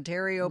on the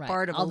Ontario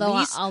part of a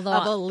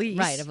lease.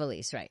 Right, of a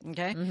lease, right.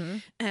 Okay.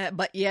 Mm-hmm.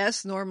 But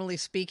yes, normally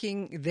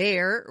speaking,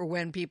 there,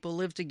 when people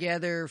live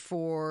together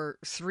for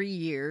 3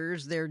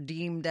 years, they're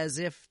deemed as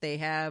if they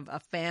have a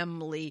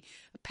family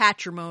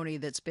patrimony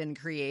that's been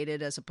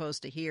created, as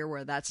opposed to here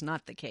where that's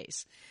not the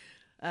case.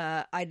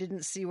 I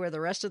didn't see where the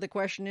rest of the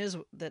question is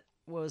that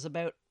was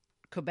about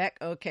Quebec.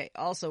 Okay.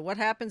 Also, what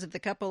happens if the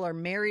couple are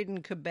married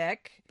in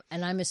Quebec?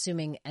 And I'm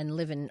assuming and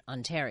live in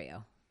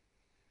Ontario.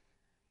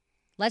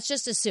 Let's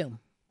just assume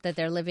that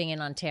they're living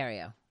in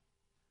Ontario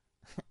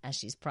as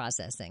she's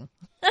processing.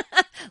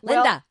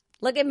 Linda,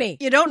 look at me.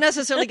 You don't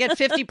necessarily get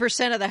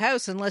 50% of the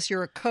house unless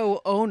you're a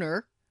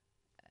co-owner.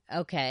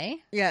 Okay.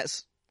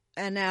 Yes.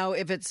 And now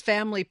if it's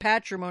family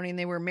patrimony and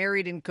they were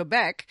married in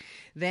Quebec,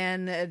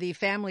 then the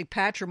family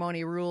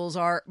patrimony rules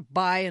are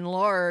by and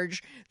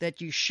large that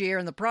you share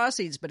in the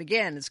proceeds. But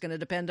again, it's going to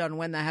depend on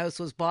when the house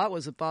was bought.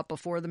 Was it bought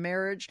before the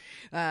marriage?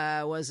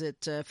 Was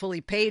it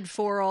fully paid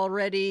for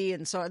already?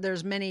 And so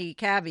there's many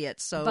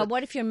caveats. But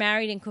what if you're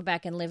married in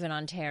Quebec and live in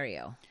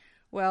Ontario?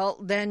 Well,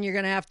 then you're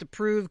going to have to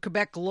prove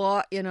Quebec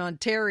law in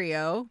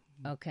Ontario.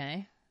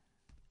 Okay.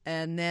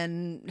 And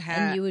then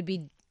and you would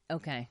be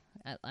okay.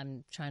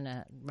 I'm trying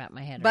to wrap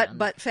my head around that.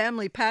 But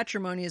family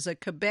patrimony is a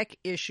Quebec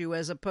issue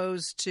as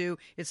opposed to,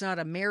 it's not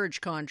a marriage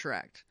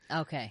contract.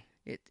 Okay.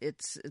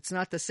 It's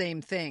not the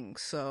same thing.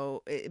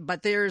 So,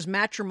 but there's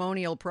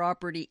matrimonial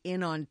property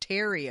in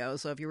Ontario.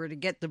 So if you were to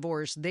get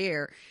divorced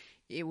there,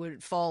 it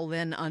would fall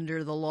then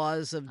under the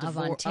laws of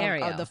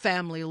Ontario, of the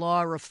Family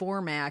Law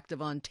Reform Act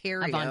of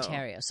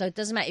Ontario. So it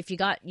doesn't matter if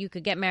you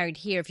could get married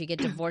here. If you get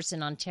divorced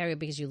in Ontario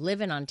because you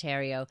live in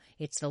Ontario,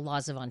 it's the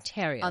laws of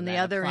Ontario. On the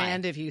other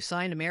hand, if you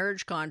signed a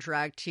marriage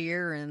contract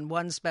here and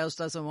one spouse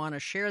doesn't want to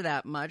share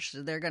that much,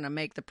 they're going to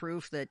make the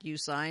proof that you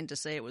signed to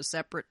say it was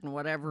separate and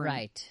whatever.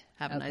 Right.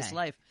 Have a nice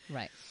life.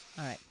 Right.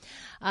 All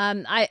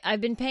right.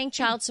 I've been paying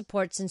child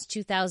support since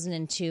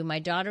 2002. My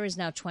daughter is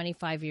now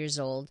 25 years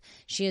old.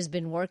 She has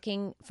been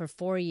working for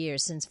 4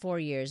 years, since 4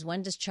 years.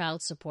 When does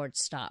child support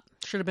stop?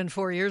 Should have been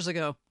 4 years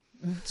ago.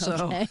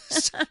 So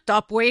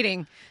stop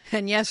waiting.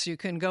 And yes, you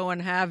can go and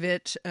have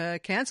it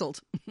canceled.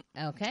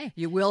 Okay.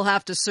 You will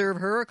have to serve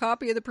her a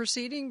copy of the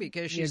proceeding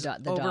because she's over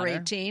daughter.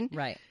 18.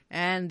 Right.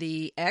 And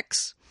the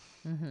ex.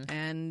 Mm-hmm.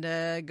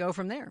 And go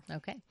from there.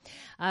 Okay.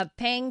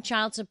 Paying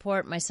child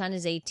support. My son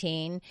is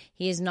 18.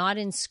 He is not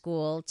in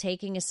school,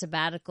 taking a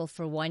sabbatical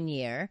for 1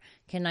 year.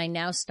 Can I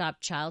now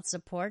stop child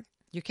support?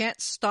 You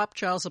can't stop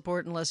child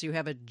support unless you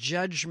have a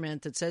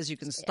judgment that says you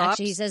can stop.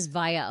 Actually, he says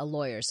via a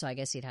lawyer, so I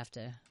guess you'd have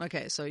to.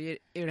 Okay, so you'd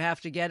have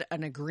to get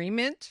an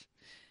agreement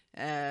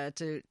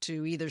to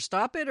either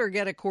stop it or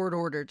get a court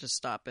order to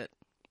stop it.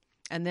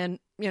 And then,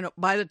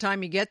 by the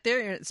time you get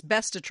there, it's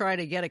best to try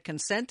to get a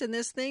consent in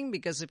this thing,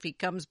 because if he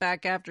comes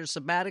back after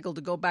sabbatical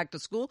to go back to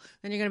school,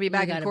 then you're going to be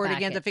back in court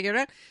again to figure it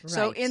out. Right.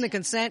 So in the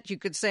consent, you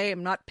could say,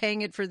 I'm not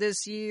paying it for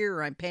this year,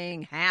 or I'm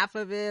paying half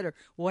of it, or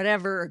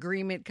whatever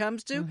agreement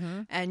comes to.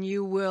 Mm-hmm. And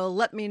you will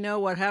let me know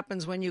what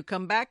happens when you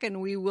come back, and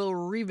we will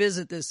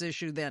revisit this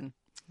issue then.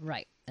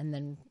 Right. And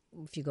then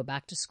if you go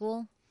back to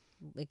school,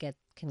 it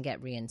can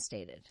get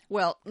reinstated.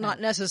 Well,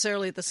 not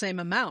necessarily at the same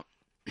amount.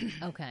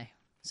 Okay.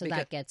 So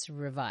that gets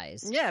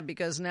revised. Yeah,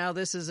 because now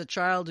this is a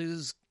child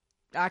who's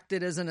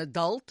acted as an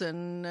adult,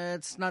 and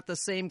it's not the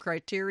same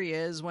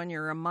criteria as when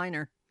you're a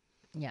minor.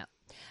 Yeah.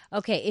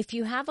 Okay, if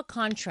you have a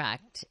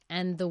contract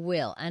and a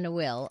will,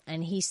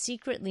 and he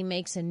secretly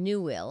makes a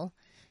new will,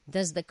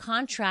 does the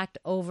contract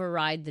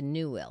override the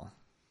new will?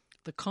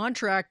 The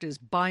contract is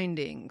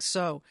binding,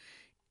 so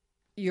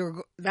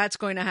that's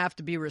going to have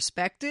to be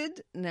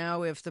respected.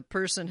 Now, if the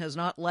person has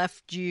not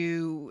left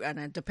you, and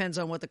it depends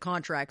on what the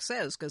contract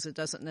says, because it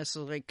doesn't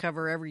necessarily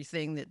cover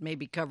everything that may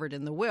be covered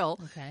in the will.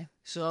 Okay.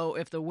 So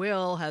if the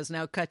will has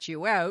now cut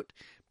you out,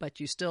 but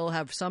you still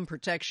have some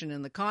protection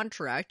in the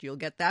contract, you'll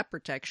get that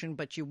protection,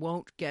 but you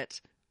won't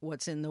get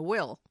what's in the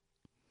will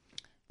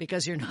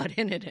because you're not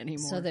in it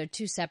anymore. So they're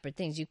two separate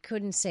things. You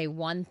couldn't say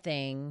one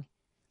thing,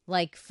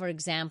 like, for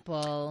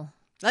example...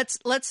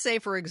 Let's say,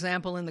 for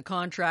example, in the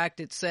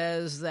contract it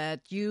says that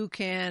you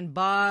can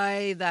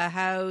buy the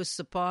house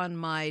upon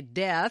my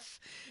death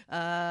for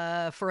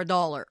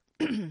 $1.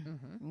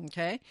 Mm-hmm.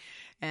 Okay?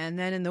 And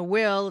then in the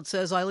will it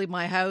says I leave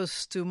my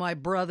house to my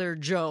brother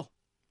Joe.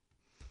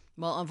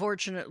 Well,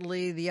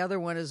 unfortunately, the other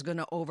one is going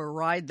to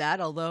override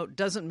that, although it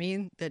doesn't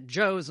mean that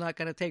Joe's not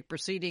going to take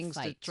proceedings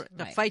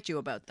to fight you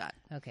about that.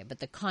 Okay, but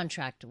the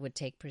contract would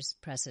take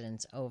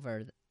precedence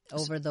over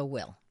the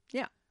will.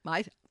 Yeah,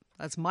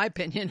 that's my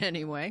opinion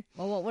anyway.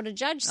 Well, what would a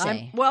judge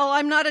say?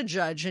 I'm not a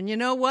judge. And you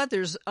know what?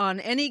 On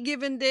any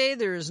given day,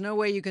 there is no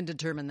way you can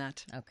determine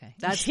that. Okay.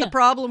 That's the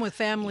problem with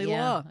family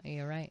law.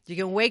 You're right. You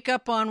can wake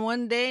up on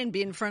one day and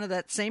be in front of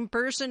that same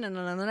person, and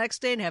then on the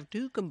next day and have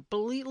two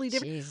completely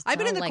different... Jeez, I've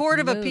been in the court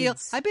of appeal.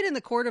 I've been in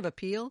the court of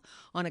appeal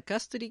on a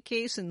custody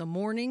case in the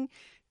morning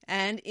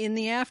and in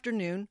the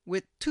afternoon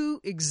with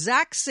two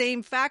exact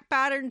same fact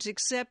patterns,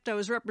 except I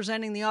was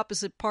representing the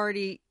opposite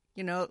party.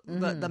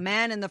 The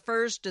man in the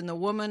first and the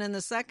woman in the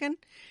second.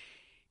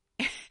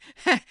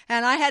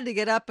 And I had to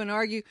get up and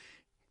argue,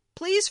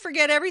 please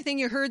forget everything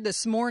you heard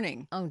this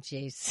morning. Oh,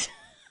 jeez.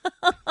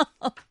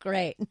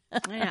 Great.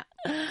 Yeah.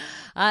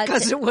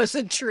 Because it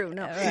wasn't true.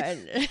 No.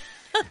 Right.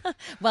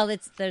 Well,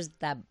 there's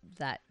that.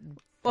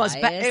 Well,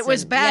 it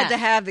was bad to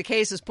have the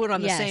cases put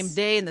on the same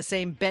day and the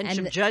same bench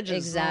of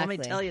judges. Exactly. Let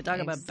me tell you, talk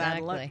about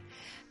bad luck.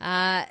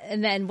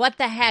 And then what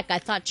the heck? I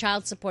thought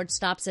child support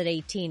stops at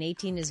 18.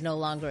 18 is no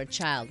longer a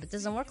child. It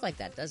doesn't work like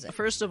that, does it?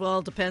 First of all,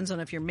 it depends on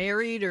if you're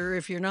married or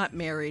if you're not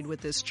married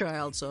with this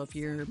child. So if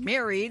you're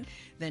married,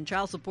 then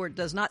child support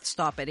does not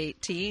stop at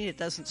 18. It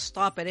doesn't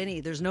stop at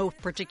there's no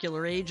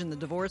particular age in the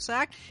Divorce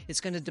Act.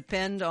 It's going to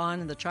depend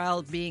on the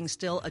child being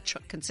still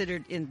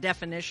considered in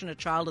definition a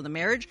child of the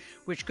marriage,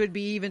 which could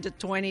be even to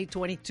 20,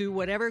 22,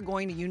 whatever,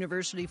 going to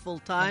university full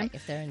time. Right,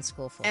 if they're in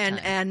school full time.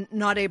 And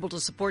not able to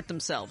support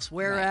themselves.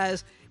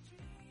 Whereas... Right.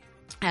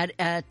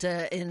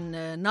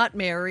 Not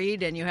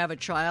married and you have a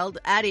child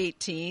at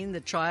 18,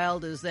 the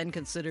child is then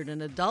considered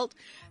an adult.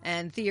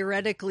 And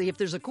theoretically, if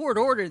there's a court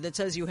order that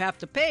says you have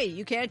to pay,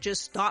 you can't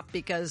just stop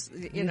because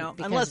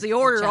unless the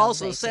order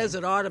also says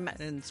it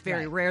automatically, and it's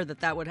very rare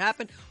that would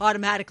happen,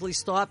 automatically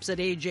stops at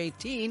age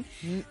 18,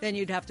 then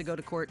you'd have to go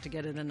to court to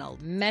get it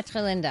annulled.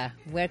 Maître Linda,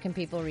 where can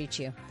people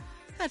reach you?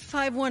 At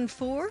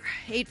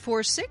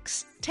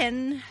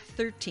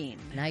 514-846-1013.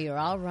 Now you're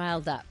all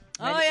riled up.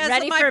 Ready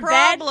that's my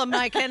problem.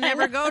 I can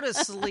never go to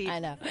sleep. I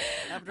know.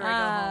 After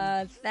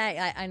I go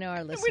home. I know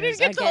our listeners. We didn't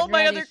get to all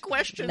my other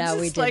questions. No,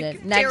 we didn't.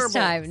 Like Next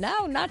time.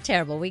 No, not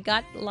terrible. We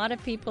got a lot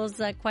of people's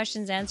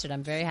questions answered.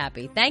 I'm very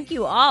happy. Thank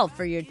you all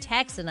for your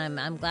texts, and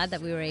I'm glad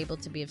that we were able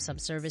to be of some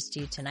service to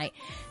you tonight.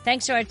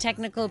 Thanks to our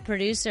technical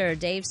producer,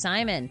 Dave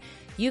Simon.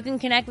 You can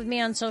connect with me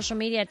on social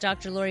media at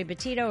Dr. Lori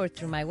Betito or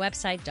through my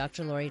website,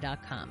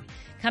 drlori.com.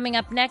 Coming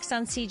up next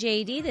on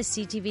CJAD, the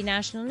CTV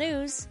National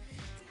News.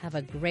 Have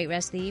a great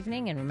rest of the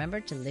evening, and remember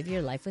to live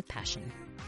your life with passion.